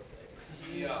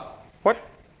 Yeah. What?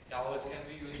 DAOs can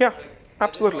be used Yeah, for like,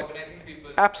 absolutely. organizing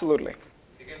people. Absolutely.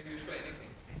 They can be used for anything.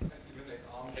 Even like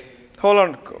armed Hold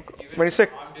on. When you say,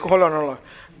 hold on.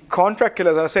 Contract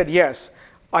killers, I said yes.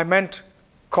 I meant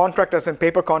contract as in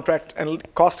paper contract and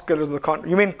cost killers.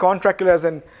 You mean contract killers as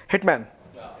in hitman?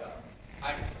 Yeah.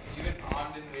 And even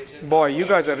armed invasions. Boy, you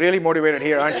guys are really motivated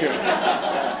here, aren't you?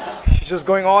 You're just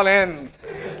going all in.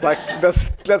 Like,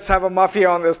 let's have a mafia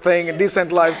on this thing, a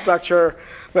decentralized structure.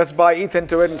 Let's buy ETH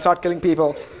into it and start killing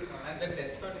people. And the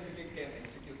death certificate can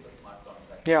execute the smart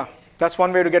contract. Yeah, that's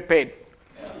one way to get paid.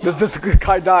 Does this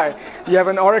guy die? You have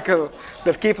an oracle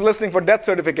that keeps listening for death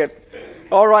certificate.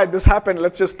 All right, this happened.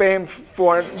 Let's just pay him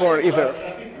for ether.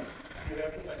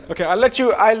 Okay, I'll let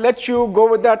you go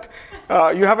with that.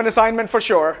 You have an assignment for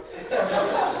sure,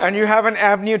 and you have an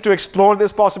avenue to explore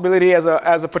this possibility as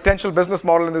a potential business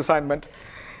model in the assignment.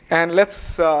 And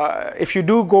let's, if you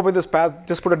do go with this path,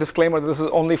 just put a disclaimer that this is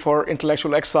only for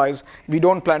intellectual exercise. We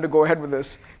don't plan to go ahead with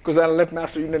this, because I'll let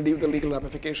Master Union deal with the legal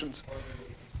ramifications.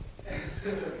 And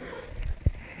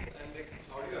like,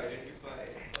 how do you identify?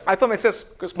 I thought it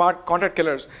says smart contract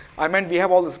killers. I meant we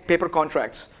have all these paper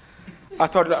contracts. I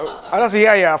thought, I said,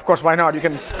 yeah, of course, why not? You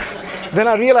can. Then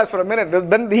I realized for a minute,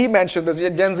 then he mentioned this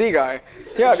Gen Z guy.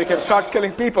 Yeah, we can start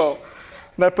killing people.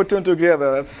 That put two and two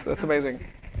together. That's amazing.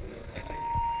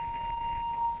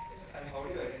 And how do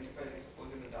you identify, like,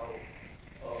 suppose in a DAO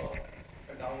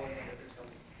has committed some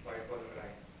white-collar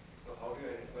crime. So how do you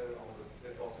identify the wrongdoers? Is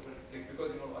it possible? Like,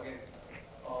 because, again,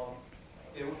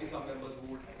 there would be some members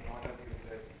who would not have given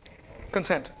their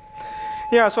Consent.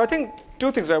 Yeah, so I think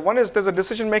two things there. One is there's a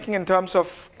decision making in terms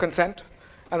of consent,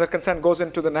 and that consent goes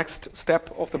into the next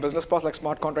step of the business process. Like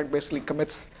smart contract basically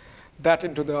commits that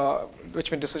into which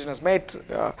decision has made.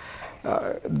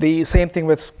 The same thing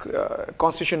with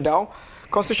Constitution DAO.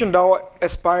 Constitution DAO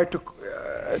aspired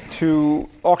to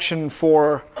auction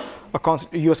for a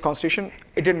US Constitution.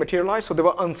 It didn't materialize, so they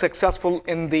were unsuccessful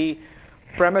in the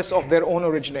premise of their own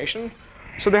origination.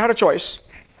 So they had a choice.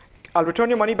 I'll return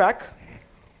your money back,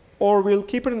 or we'll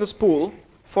keep it in this pool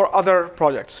for other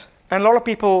projects. And a lot of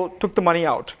people took the money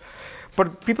out.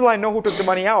 But people I know who took the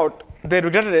money out, they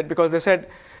regretted it because they said,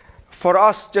 for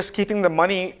us, just keeping the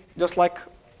money, just like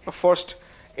a first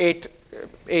 8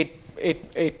 bit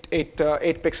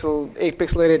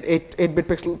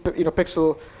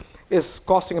pixel is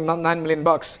costing them $9 million.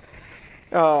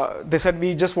 They said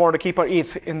we just wanted to keep our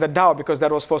ETH in the DAO because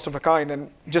that was first of a kind, and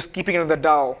just keeping it in the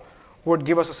DAO would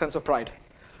give us a sense of pride.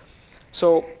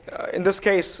 So in this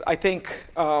case, I think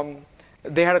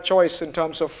they had a choice in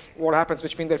terms of what happens,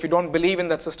 which means that if you don't believe in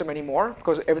that system anymore,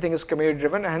 because everything is community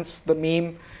driven, hence the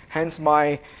meme, hence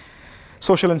my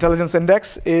social intelligence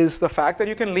index is the fact that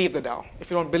you can leave the DAO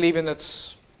if you don't believe in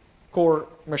its core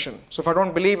mission. So if I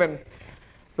don't believe in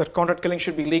that contract killing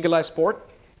should be legalized sport,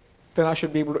 then I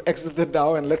should be able to exit the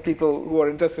DAO and let people who are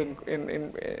interested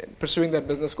in pursuing that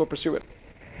business go pursue it.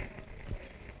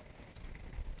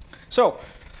 So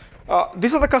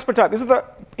these are the customer type. These are the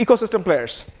ecosystem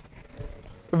players.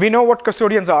 We know what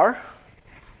custodians are.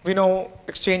 We know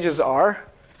exchanges are.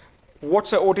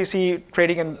 What's a OTC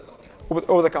trading and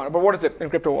over the counter? But what is it in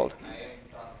crypto world?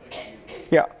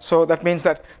 Yeah, so that means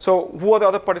that, so who are the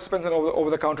other participants in over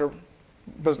the counter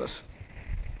business?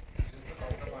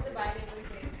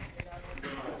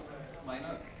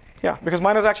 Yeah, because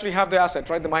miners actually have the asset,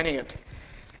 right? They're mining it.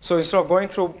 So instead of going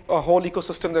through a whole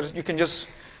ecosystem, that you can just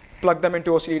plug them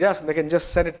into OCD desk, and they can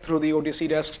just send it through the OTC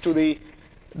desks to the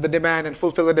demand and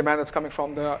fulfill the demand that's coming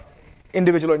from the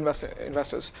individual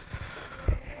investors.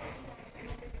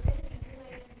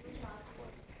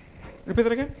 Repeat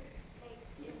that again?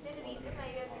 Is there a reason why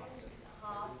you have used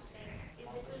half? Is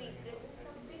it to represent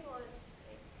something or?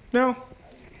 No.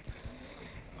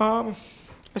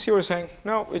 I see what you're saying.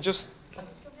 No, it just.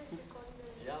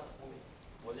 Yeah.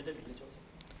 Was it a glitch also?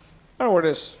 I don't know what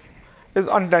it is. It's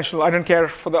unintentional. I didn't care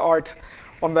for the art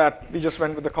on that. We just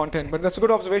went with the content. But that's a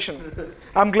good observation.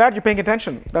 I'm glad you're paying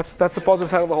attention. That's the positive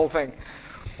side of the whole thing.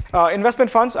 Investment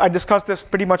funds, I discussed this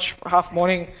pretty much half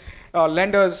morning.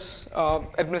 Lenders,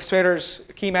 administrators,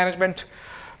 key management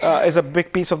is a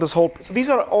big piece of this whole. So these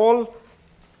are all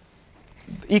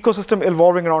ecosystem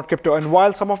evolving around crypto. And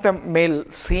while some of them may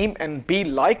seem and be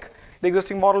like the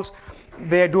existing models,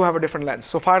 they do have a different lens.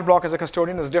 So Fireblock as a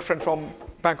custodian is different from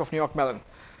Bank of New York Mellon,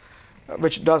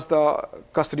 which does the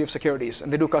custody of securities.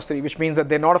 And they do custody, which means that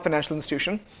they're not a financial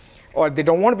institution, or they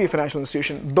don't want to be a financial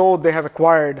institution, though they have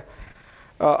acquired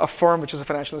a firm which is a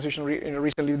financial institution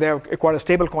recently. They have acquired a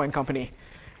stablecoin company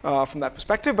from that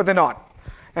perspective, but they're not.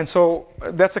 And so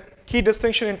that's a key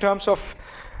distinction in terms of,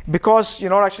 because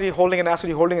you're not actually holding an asset,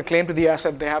 you're holding a claim to the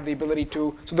asset, they have the ability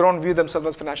to, so they don't view themselves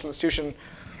as a financial institution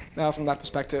from that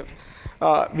perspective.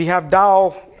 We have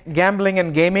DAO, gambling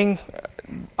and gaming.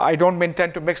 I don't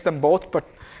intend to mix them both,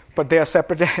 but they are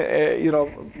separate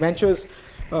ventures.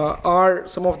 Are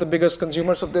some of the biggest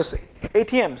consumers of this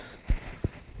ATMs.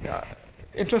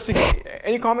 Interesting.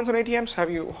 Any comments on ATMs?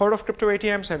 Have you heard of crypto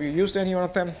ATMs? Have you used any one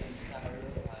of them?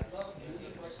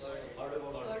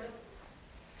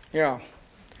 Yeah.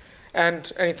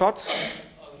 And any thoughts?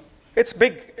 It's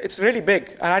big. It's really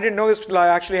big. And I didn't know this until I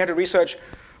actually had to research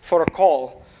for a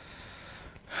call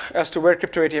as to where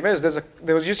crypto ATM is.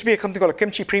 There used to be a company called a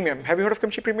Kimchi Premium. Have you heard of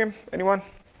Kimchi Premium? Anyone?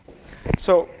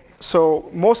 So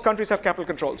most countries have capital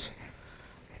controls.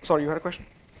 Sorry, you had a question?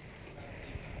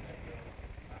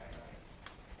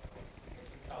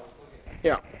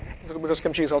 Yeah, because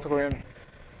Kimchi is South Korean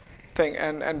thing.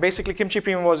 And basically Kimchi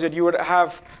Premium was that you would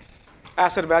have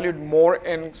asset valued more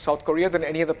in South Korea than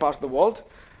any other part of the world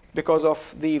because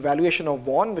of the valuation of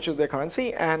won, which is their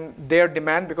currency, and their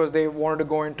demand because they wanted to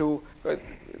go into,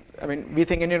 we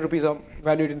think Indian rupees are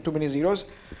valued in too many zeros.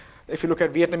 If you look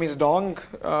at Vietnamese dong,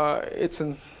 it's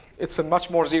in much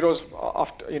more zeros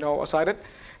after, aside it.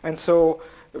 And so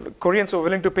Koreans are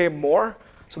willing to pay more,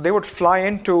 so they would fly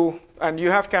into, and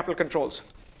you have capital controls.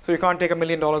 So you can't take $1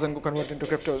 million and go convert into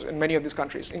cryptos in many of these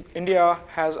countries. India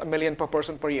has $1 million per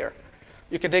person per year.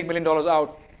 You can take $1 million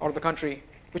out of the country,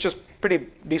 which is pretty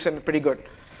decent, pretty good.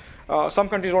 Some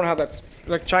countries don't have that.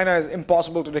 Like China, is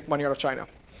impossible to take money out of China.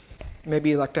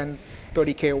 Maybe like 10,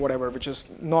 30K or whatever, which is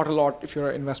not a lot if you're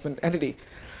an investment entity.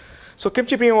 So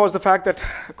Kimchi Premium was the fact that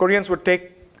Koreans would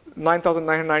take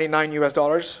 $9,999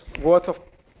 US worth of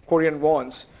Korean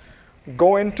wons,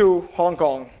 go into Hong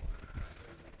Kong,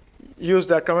 use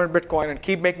that, convert Bitcoin, and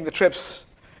keep making the trips,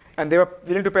 And they were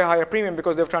willing to pay a higher premium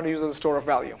because they were trying to use it as a store of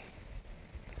value.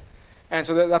 And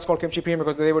so that's called kimchi premium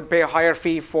because they would pay a higher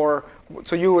fee for,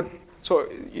 have you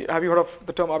heard of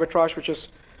the term arbitrage, which is,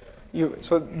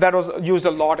 so that was used a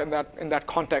lot in that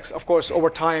context. Of course, over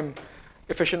time,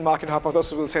 efficient market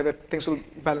hypothesis will say that things will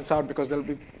balance out because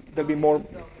there'll be more,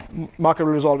 market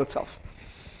will resolve itself.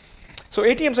 So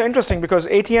ATMs are interesting because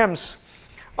ATMs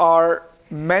are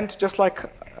meant, just like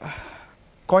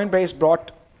Coinbase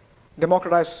brought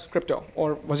democratized crypto,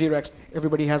 or WazirX,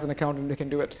 everybody has an account and they can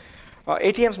do it.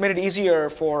 ATMs made it easier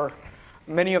for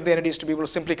many of the entities to be able to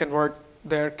simply convert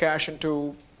their cash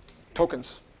into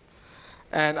tokens.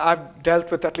 And I've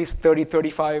dealt with at least 30,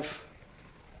 35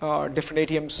 different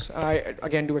ATMs. I,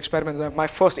 again, do experiments. My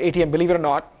first ATM, believe it or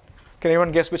not, can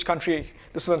anyone guess which country?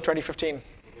 This is in 2015.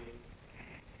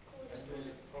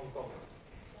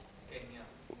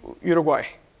 Uruguay,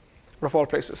 of all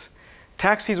places.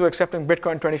 Taxis were accepting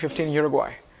Bitcoin in 2015 in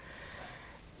Uruguay.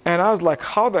 And I was like,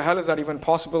 how the hell is that even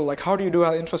possible? Like, how do you do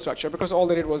that infrastructure? Because all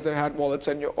they did was they had wallets,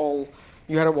 and you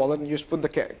had a wallet, and you just put the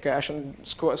cash and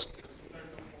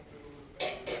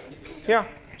yeah,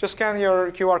 just scan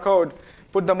your QR code,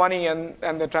 put the money, and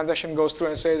the transaction goes through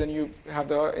and says, and you have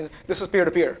this is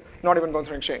peer-to-peer, not even going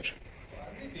through exchange.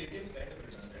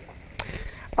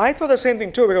 I thought the same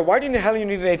thing too, because why do you hell you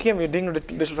need an ATM when you're doing a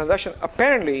digital transaction?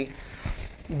 Apparently,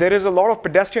 there is a lot of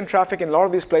pedestrian traffic in a lot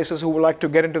of these places who would like to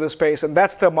get into the space, and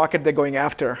that's the market they're going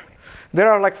after. There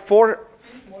are like four.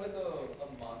 It's more like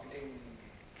a marketing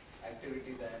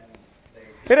activity than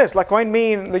like. It is. Like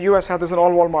CoinMe in the US had this in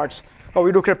all Walmarts. Oh,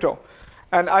 we do crypto.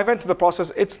 And I went through the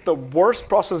process. It's the worst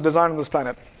process design on this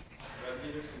planet.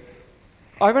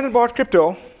 I went and bought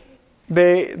crypto.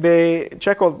 They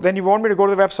check all. Then you want me to go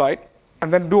to the website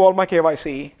and then do all my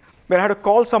KYC. Then I had to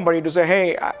call somebody to say,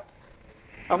 hey,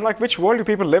 I'm like, which world do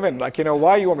people live in? Like,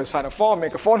 why you want me to sign a form,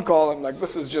 make a phone call? I'm like,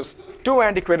 this is just too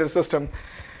antiquated system.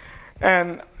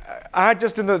 And I had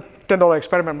just done the $10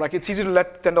 experiment. Like, it's easy to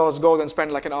let $10 go than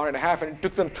spend like an hour and a half. And it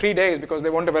took them 3 days because they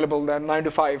weren't available. They're 9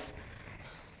 to 5.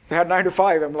 They had 9 to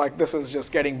 5. I'm like, this is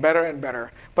just getting better and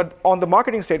better. But on the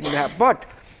marketing statement they have. But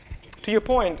to your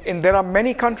point, there are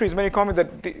many countries, many economies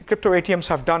that the crypto ATMs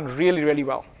have done really, really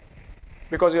well.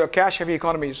 Because you're cash-heavy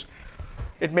economies,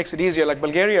 it makes it easier. Like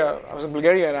Bulgaria, I was in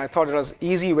Bulgaria, and I thought it was an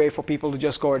easy way for people to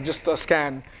just go and just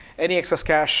scan any excess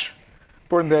cash,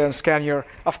 put in there and scan your.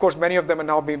 Of course, many of them are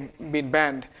now being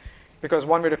banned because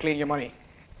one way to clean your money.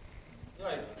 No,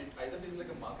 it either feels like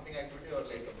a marketing activity or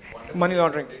like a wonderful Money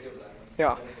laundering.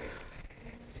 Yeah.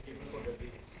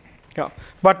 Yeah.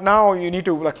 But now you need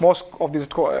to, like most of these,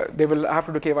 they will have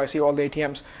to do KYC, all the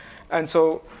ATMs. And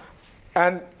so,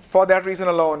 and for that reason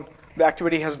alone, the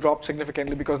activity has dropped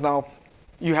significantly because now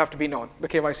you have to be known. The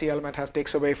KYC element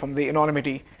takes away from the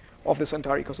anonymity of this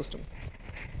entire ecosystem.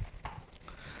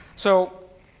 So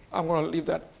I'm going to leave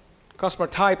that. Customer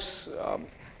types,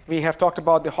 we have talked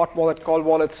about the hot wallet, cold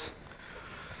wallets.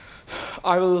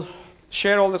 I will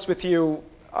share all this with you.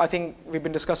 I think we've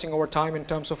been discussing over time in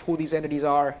terms of who these entities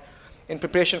are. In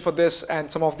preparation for this and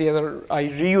some of the other, I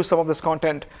reuse some of this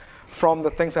content from the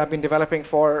things I've been developing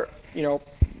for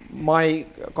my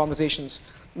conversations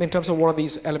in terms of what are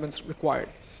these elements required.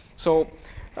 So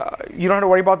you don't have to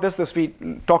worry about this. We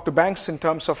talk to banks in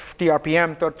terms of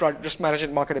TRPM, third-party risk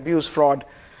management, market abuse, fraud.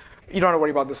 You don't have to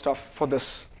worry about this stuff for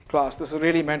this class. This is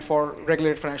really meant for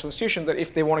regulated financial institutions that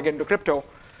if they want to get into crypto,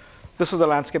 this is the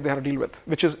landscape they have to deal with,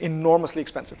 which is enormously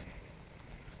expensive.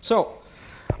 So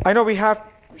I know we have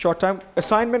short time.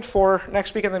 Assignment for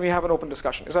next week, and then we have an open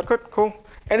discussion. Is that good? Cool.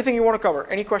 Anything you want to cover?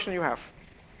 Any question you have?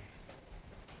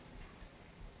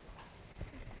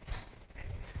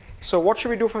 So what should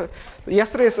we do for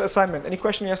yesterday's assignment? Any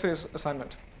question yesterday's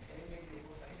assignment?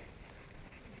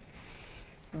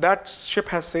 That ship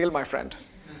has sailed, my friend.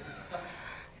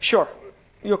 Sure,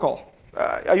 your call.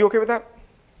 Are you okay with that?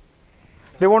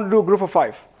 They want to do a group of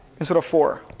 5 instead of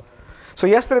 4. So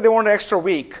yesterday they wanted an extra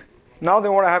week. Now they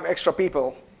want to have extra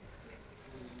people.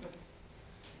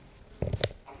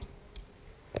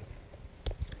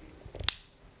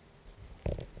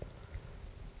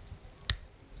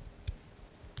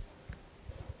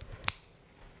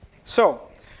 So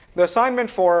the assignment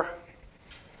for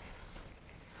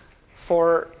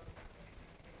the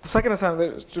second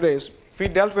assignment today is we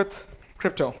dealt with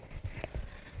crypto.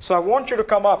 So I want you to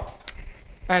come up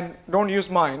and don't use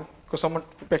mine because someone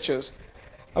took pictures.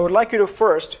 I would like you to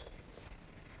first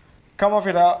come up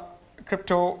with a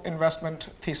crypto investment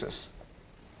thesis.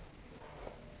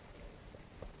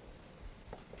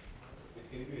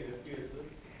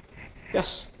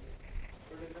 Yes.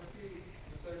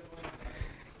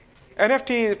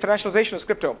 NFT financialization is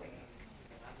crypto.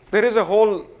 There is a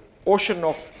whole ocean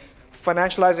of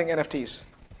financializing NFTs.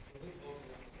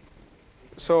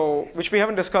 So, which we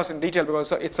haven't discussed in detail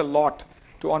because it's a lot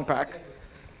to unpack.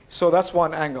 So that's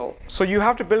one angle. So you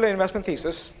have to build an investment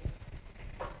thesis.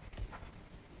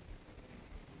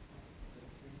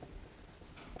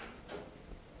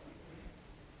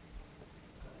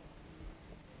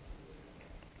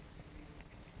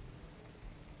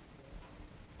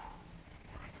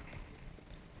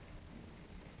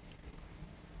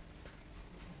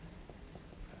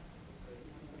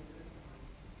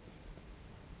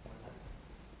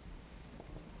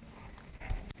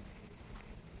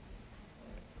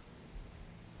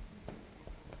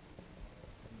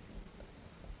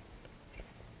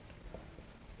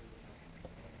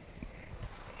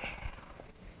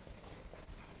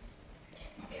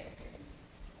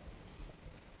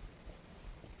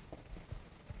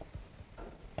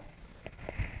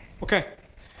 Okay.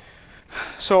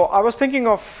 So I was thinking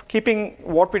of keeping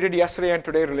what we did yesterday and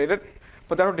today related,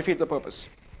 but that would defeat the purpose.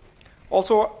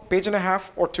 Also, page and a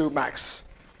half or two max.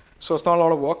 So it's not a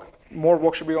lot of work. More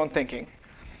work should be on thinking.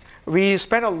 We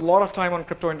spent a lot of time on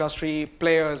crypto industry,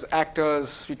 players,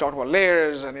 actors. We talked about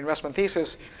layers and investment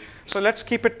thesis. So let's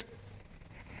keep it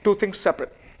two things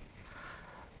separate.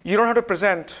 You don't have to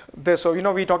present this. So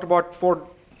we talked about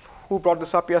who brought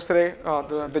this up yesterday?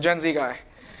 The Gen Z guy.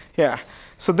 Yeah.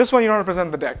 So this one you don't have to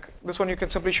present the deck. This one you can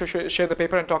simply share the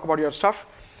paper and talk about your stuff.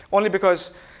 Only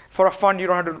because for a fund you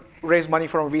don't have to raise money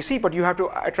from a VC, but you have to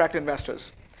attract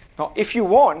investors. Now, if you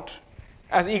want,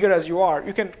 as eager as you are,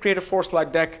 you can create a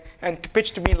 4-slide deck and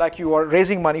pitch to me like you are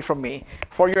raising money from me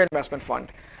for your investment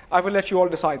fund. I will let you all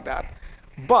decide that.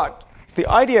 But the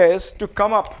idea is to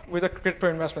come up with a crypto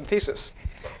investment thesis.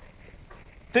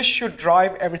 This should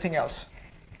drive everything else.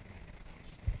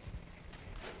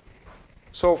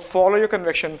 So follow your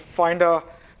conviction, find a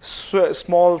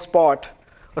small spot,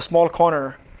 a small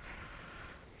corner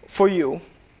for you.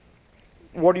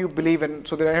 What do you believe in?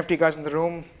 So there are NFT guys in the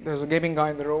room, there's a gaming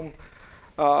guy in the room,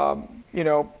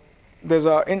 there's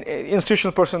an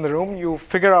institutional person in the room. You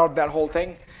figure out that whole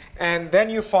thing, and then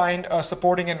you find a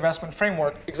supporting investment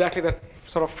framework, exactly that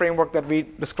sort of framework that we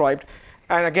described.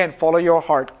 And again, follow your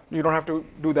heart. You don't have to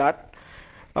do that.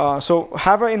 So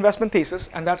have an investment thesis,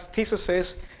 and that thesis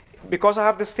says, because I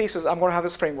have this thesis, I'm going to have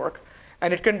this framework.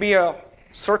 And it can be a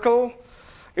circle,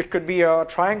 it could be a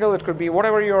triangle, it could be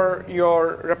whatever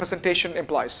your representation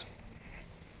implies.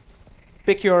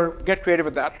 Get creative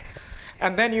with that.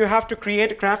 And then you have to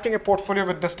crafting a portfolio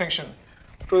with distinction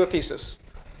through the thesis.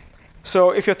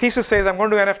 So if your thesis says, I'm going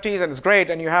to do NFTs and it's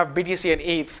great, and you have BTC and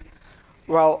ETH,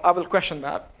 well, I will question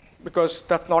that because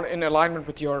that's not in alignment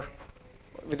with your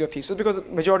thesis, because the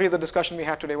majority of the discussion we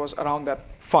had today was around that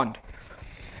fund.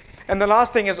 And the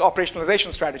last thing is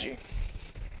operationalization strategy.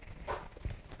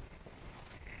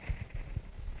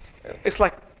 It's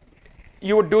like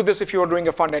you would do this if you were doing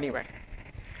a fund anyway.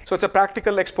 So it's a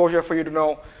practical exposure for you to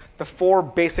know the 4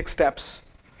 basic steps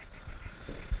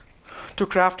to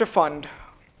craft a fund,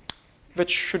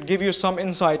 which should give you some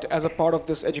insight as a part of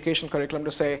this education curriculum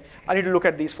to say, I need to look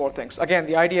at these 4 things. Again,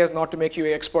 the idea is not to make you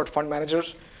expert fund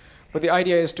managers, but the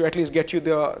idea is to at least get you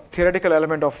the theoretical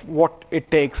element of what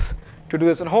it takes to do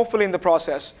this. And hopefully in the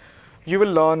process, you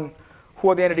will learn who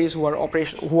are the entities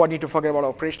who need to forget about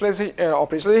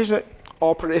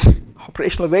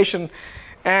operationalization,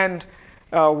 and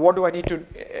what do I need to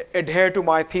adhere to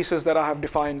my thesis that I have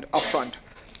defined upfront.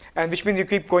 And which means you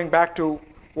keep going back to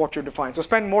what you define. So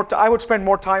I would spend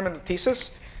more time in the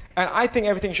thesis, and I think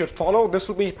everything should follow. This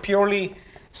will be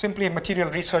simply a material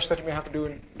research that you may have to do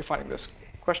in defining this.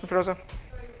 Question, Firoza?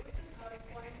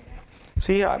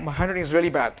 See, my handwriting is really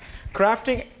bad.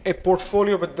 Crafting a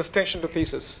portfolio with distinction to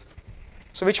thesis.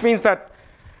 So which means that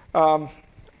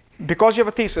because you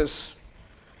have a thesis,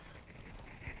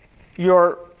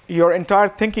 your entire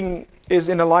thinking is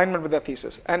in alignment with that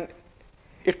thesis. And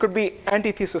it could be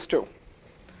antithesis too.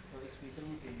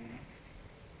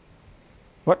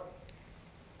 What?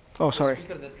 Oh, sorry.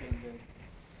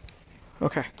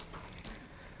 Okay.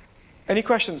 Any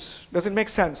questions? Does it make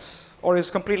sense? Or is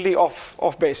it completely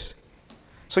off base?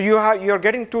 So you're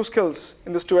getting 2 skills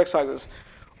in these 2 exercises.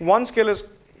 One skill is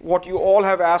what you all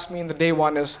have asked me in the day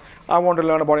 1 is, I want to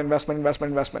learn about investment.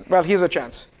 Well, here's a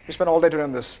chance. You spend all day to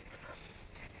learn this.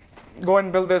 Go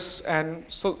and build this and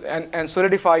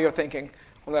solidify your thinking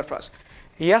on that process.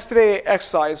 Yesterday's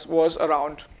exercise was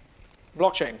around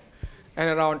blockchain and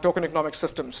around token economic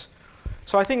systems.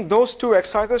 So I think those 2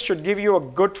 exercises should give you a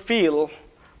good feel,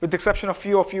 with the exception of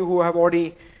few of you who have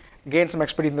already gained some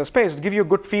expertise in the space, give you a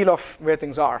good feel of where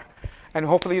things are. And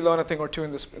hopefully learn a thing or two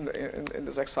in this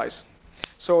exercise.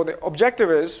 So the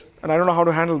objective is, and I don't know how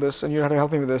to handle this, and you have to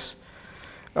help me with this,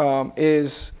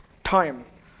 is time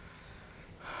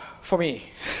for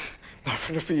me, not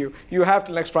for you. You have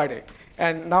till next Friday.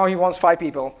 And now he wants 5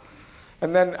 people.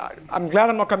 And then I'm glad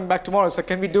I'm not coming back tomorrow. So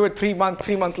can we do it 3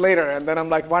 months later? And then I'm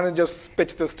like, why don't you just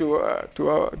pitch this to a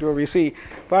VC?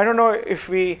 But I don't know if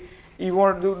you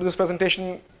want to do this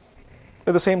presentation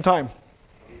at the same time.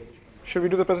 Should we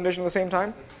do the presentation at the same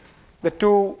time? They're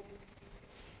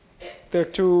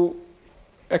two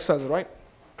exercises, right?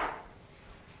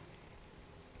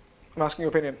 I'm asking your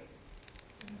opinion.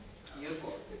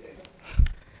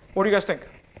 What do you guys think?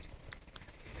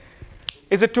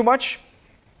 Is it too much?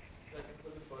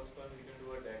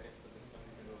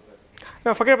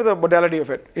 No, forget about the modality of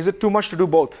it. Is it too much to do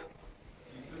both?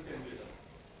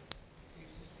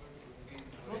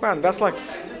 Man, that's like...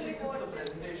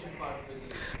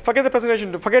 Forget the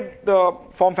presentation, forget the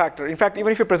form factor. In fact,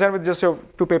 even if you present with just your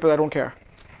 2 papers, I don't care.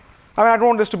 I mean, I don't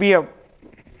want this to be a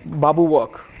babu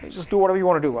work. Just do whatever you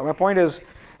want to do. My point is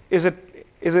it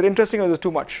interesting or is it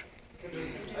too much?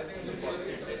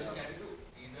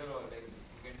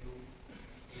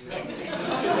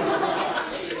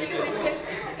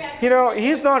 You know,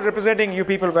 he's not representing you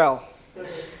people well.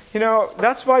 You know,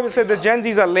 that's why we said the Gen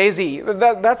Zs are lazy.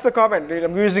 That's the comment.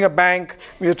 I'm using a bank,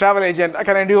 I'm a travel agent.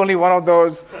 Can I do only one of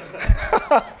those?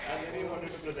 And he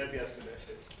wanted to present yesterday.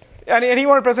 And he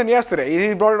wanted to present yesterday.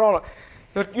 He brought it all.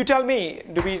 But you tell me,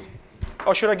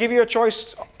 or should I give you a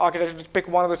choice architecture to pick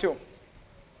one of the 2?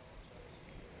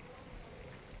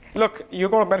 Look, you're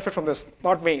going to benefit from this,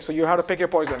 not me. So you have to pick your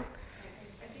poison. I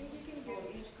think we can give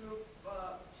each group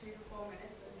 3 to 4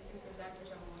 minutes and we can present which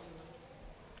one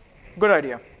we want. Good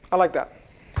idea. I like that.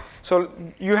 So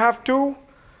you have 2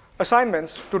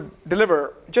 assignments to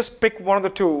deliver. Just pick one of the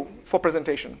 2 for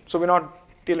presentation. So we're not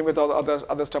dealing with all the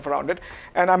other stuff around it.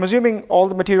 And I'm assuming all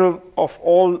the material of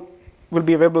all will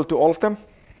be available to all of them?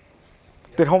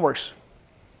 Their homeworks?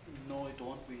 No, it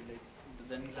won't be.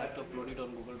 Then you'll have to upload it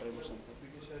on Google Drive or something.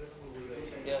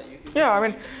 Yeah, I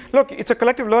mean, look, it's a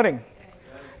collective learning.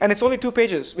 And it's only 2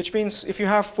 pages, which means if you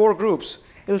have 4 groups,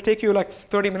 it'll take you like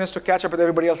 30 minutes to catch up with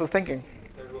everybody else's thinking.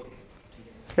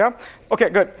 Yeah? Okay,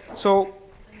 good. So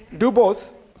do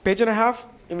both, 1.5 pages.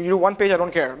 If you do 1 page, I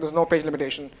don't care. There's no page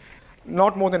limitation.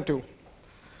 Not more than 2.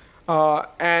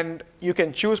 And you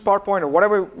can choose PowerPoint or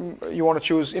whatever you want to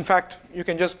choose. In fact, you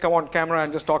can just come on camera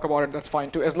and just talk about it. That's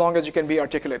fine too, as long as you can be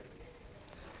articulate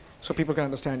so people can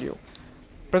understand you.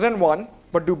 Present 1,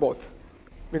 but do both.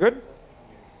 We good?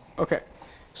 Okay.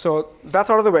 So that's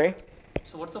out of the way.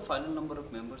 So what's the final number of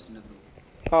members in a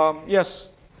group? Yes.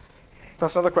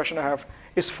 That's another question I have.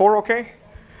 Is 4 okay?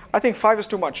 I think 5 is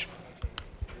too much.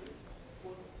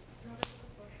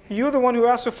 You're the one who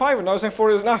asked for 5, and I was saying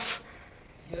 4 is enough.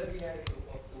 Here we had a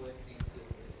group of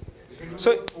 2 and 3.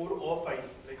 So 4 or 5.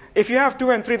 if you have 2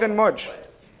 and 3, then merge.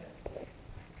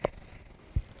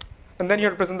 And then you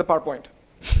have to present the PowerPoint.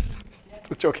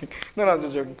 Just joking. No, I'm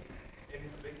just joking.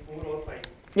 Like 4 or 5.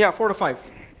 Yeah, 4 to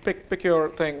 5. Pick your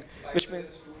thing. Which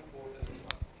means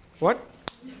what?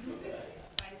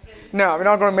 No, we're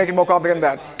not going to make it more complicated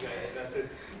than that.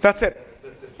 That's it.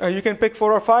 You can pick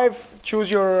 4 or 5. Choose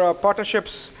your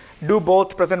partnerships. Do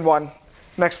both. Present 1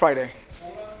 next Friday.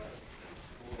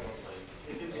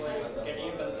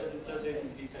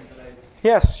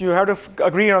 Yes, you have to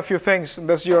agree on a few things.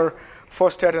 That's your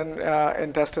first step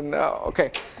in test.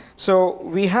 Okay, so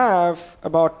we have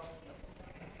about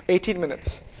 18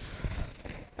 minutes.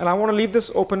 And I want to leave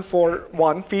this open for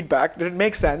feedback. Did it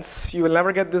make sense? You will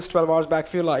never get this 12 hours back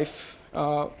for your life.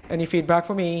 Any feedback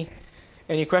for me?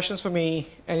 Any questions for me?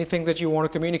 Anything that you want to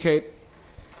communicate?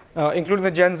 Including the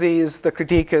Gen Zs, the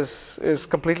critique is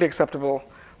completely acceptable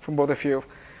from both of you.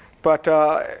 But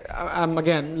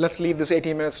again, let's leave this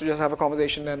 18 minutes to just have a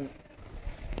conversation. And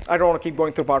I don't want to keep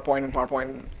going through PowerPoint and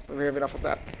PowerPoint. We have enough of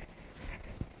that.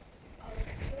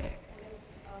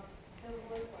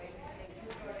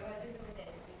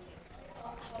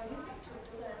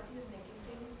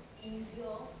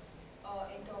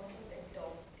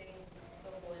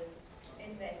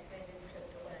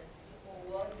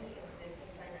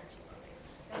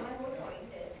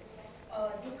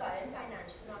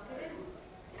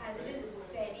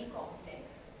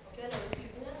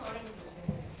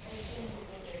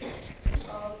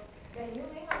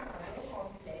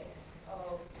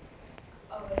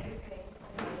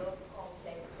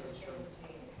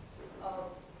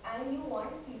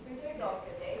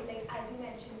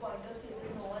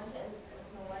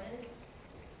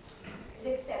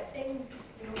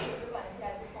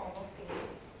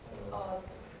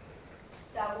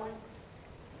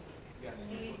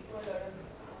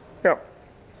 Yeah.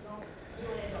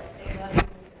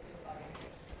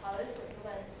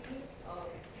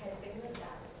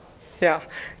 Yeah,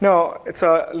 no, it's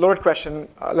a loaded question.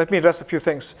 Let me address a few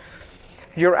things.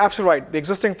 You're absolutely right. The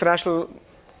existing financial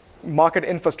market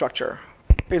infrastructure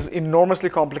is enormously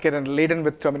complicated and laden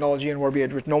with terminology and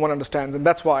verbiage which no one understands, and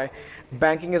that's why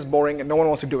banking is boring and no one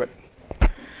wants to do it.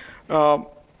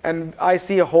 And I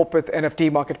see a hope with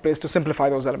NFT marketplace to simplify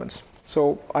those elements.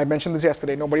 So I mentioned this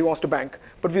yesterday, nobody wants to bank,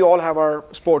 but we all have our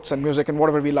sports and music and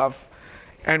whatever we love,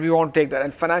 and we want to take that.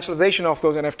 And financialization of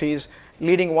those NFTs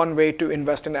leading one way to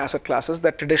invest in asset classes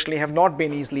that traditionally have not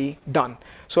been easily done.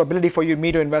 So ability for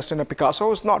me to invest in a Picasso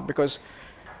is not, because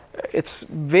it's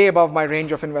way above my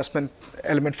range of investment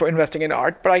element for investing in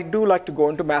art, but I do like to go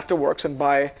into Masterworks and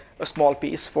buy a small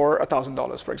piece for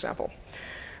 $1,000, for example.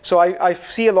 So I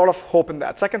see a lot of hope in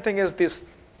that. Second thing is this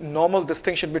normal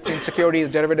distinction between securities,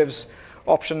 derivatives,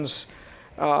 options,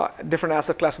 different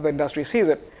asset classes the industry sees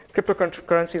it.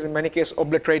 Cryptocurrencies in many cases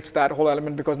obliterates that whole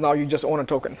element because now you just own a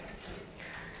token.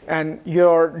 And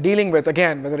you're dealing with,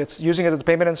 again, whether it's using it as a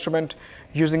payment instrument,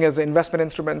 using it as investment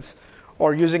instruments,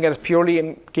 or using it as purely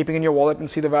in keeping in your wallet and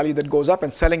see the value that goes up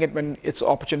and selling it when it's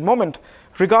opportune moment,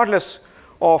 regardless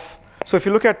of, so if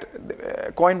you look at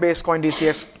Coinbase,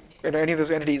 CoinDCS, any of those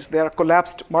entities, they are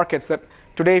collapsed markets that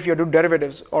today if you do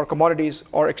derivatives or commodities,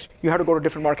 or you have to go to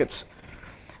different markets.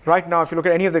 Right now, if you look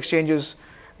at any of the exchanges,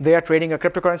 they are trading a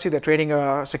cryptocurrency, they're trading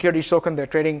a securities token, they're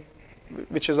trading,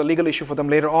 which is a legal issue for them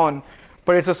later on,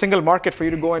 but it's a single market for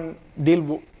you to go and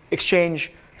deal,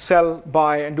 exchange, sell,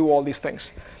 buy, and do all these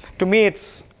things. To me,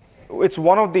 it's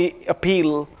one of the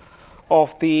appeal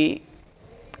of the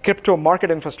crypto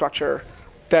market infrastructure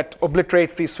that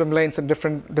obliterates these swim lanes and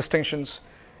different distinctions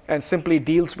and simply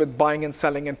deals with buying and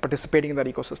selling and participating in that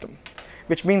ecosystem.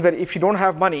 Which means that if you don't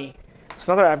have money, it's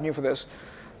another avenue for this,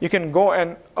 you can go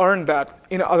and earn that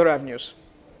in other avenues.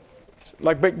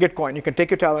 Like Gitcoin, you can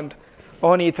take your talent,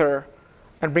 earn Ether,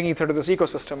 and bring Ether to this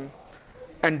ecosystem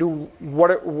and do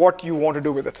what you want to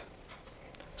do with it.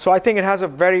 So I think it has a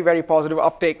very, very positive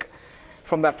uptake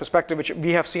from that perspective, which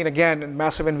we have seen again in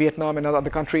massive in Vietnam and other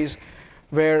countries,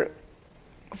 where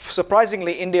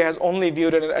surprisingly India has only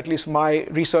viewed it, at least my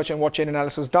research and what chain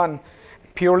analysis done,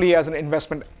 purely as an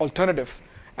investment alternative,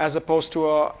 as opposed to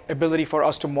an ability for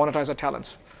us to monetize our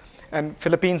talents. And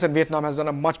Philippines and Vietnam has done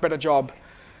a much better job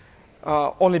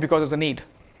only because there's a need.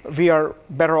 We are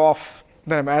better off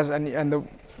than them, and the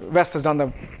West has done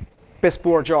the piss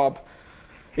poor job,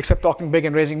 except talking big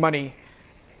and raising money.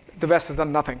 The West has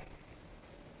done nothing,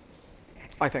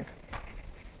 I think.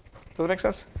 Does that make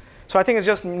sense? So I think it's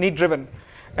just need driven.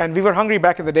 And we were hungry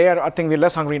back in the day. I think we're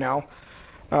less hungry now.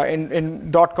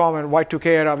 In .com and Y2K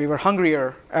era, we were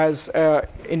hungrier as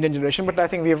Indian generation, but I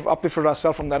think we have uplifted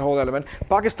ourselves from that whole element.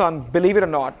 Pakistan, believe it or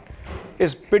not,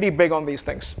 is pretty big on these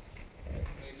things.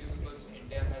 Maybe because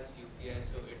India has UPI,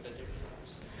 so it doesn't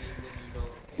feel the need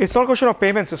of... It's not a question of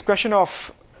payments. It's a question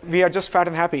of we are just fat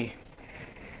and happy.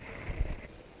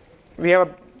 We have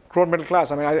a grown middle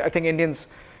class. I mean, I think Indians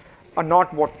are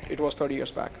not what it was 30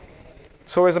 years back.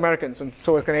 So is Americans, and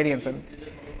so is Canadians. And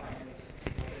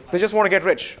they just want to get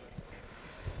rich.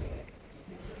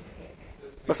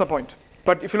 That's the point.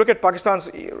 But if you look at Pakistan's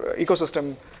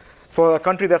ecosystem, for a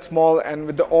country that's small and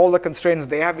with all the constraints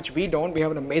they have, which we don't, we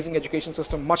have an amazing education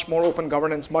system, much more open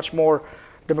governance, much more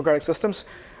democratic systems,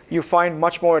 you find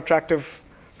much more attractive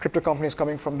crypto companies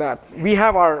coming from that. We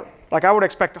have our, like I would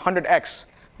expect 100x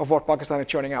of what Pakistan is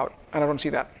churning out, and I don't see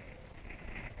that.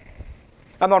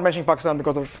 I'm not mentioning Pakistan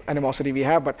because of animosity we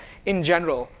have, but in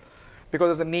general, because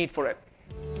there's a need for it.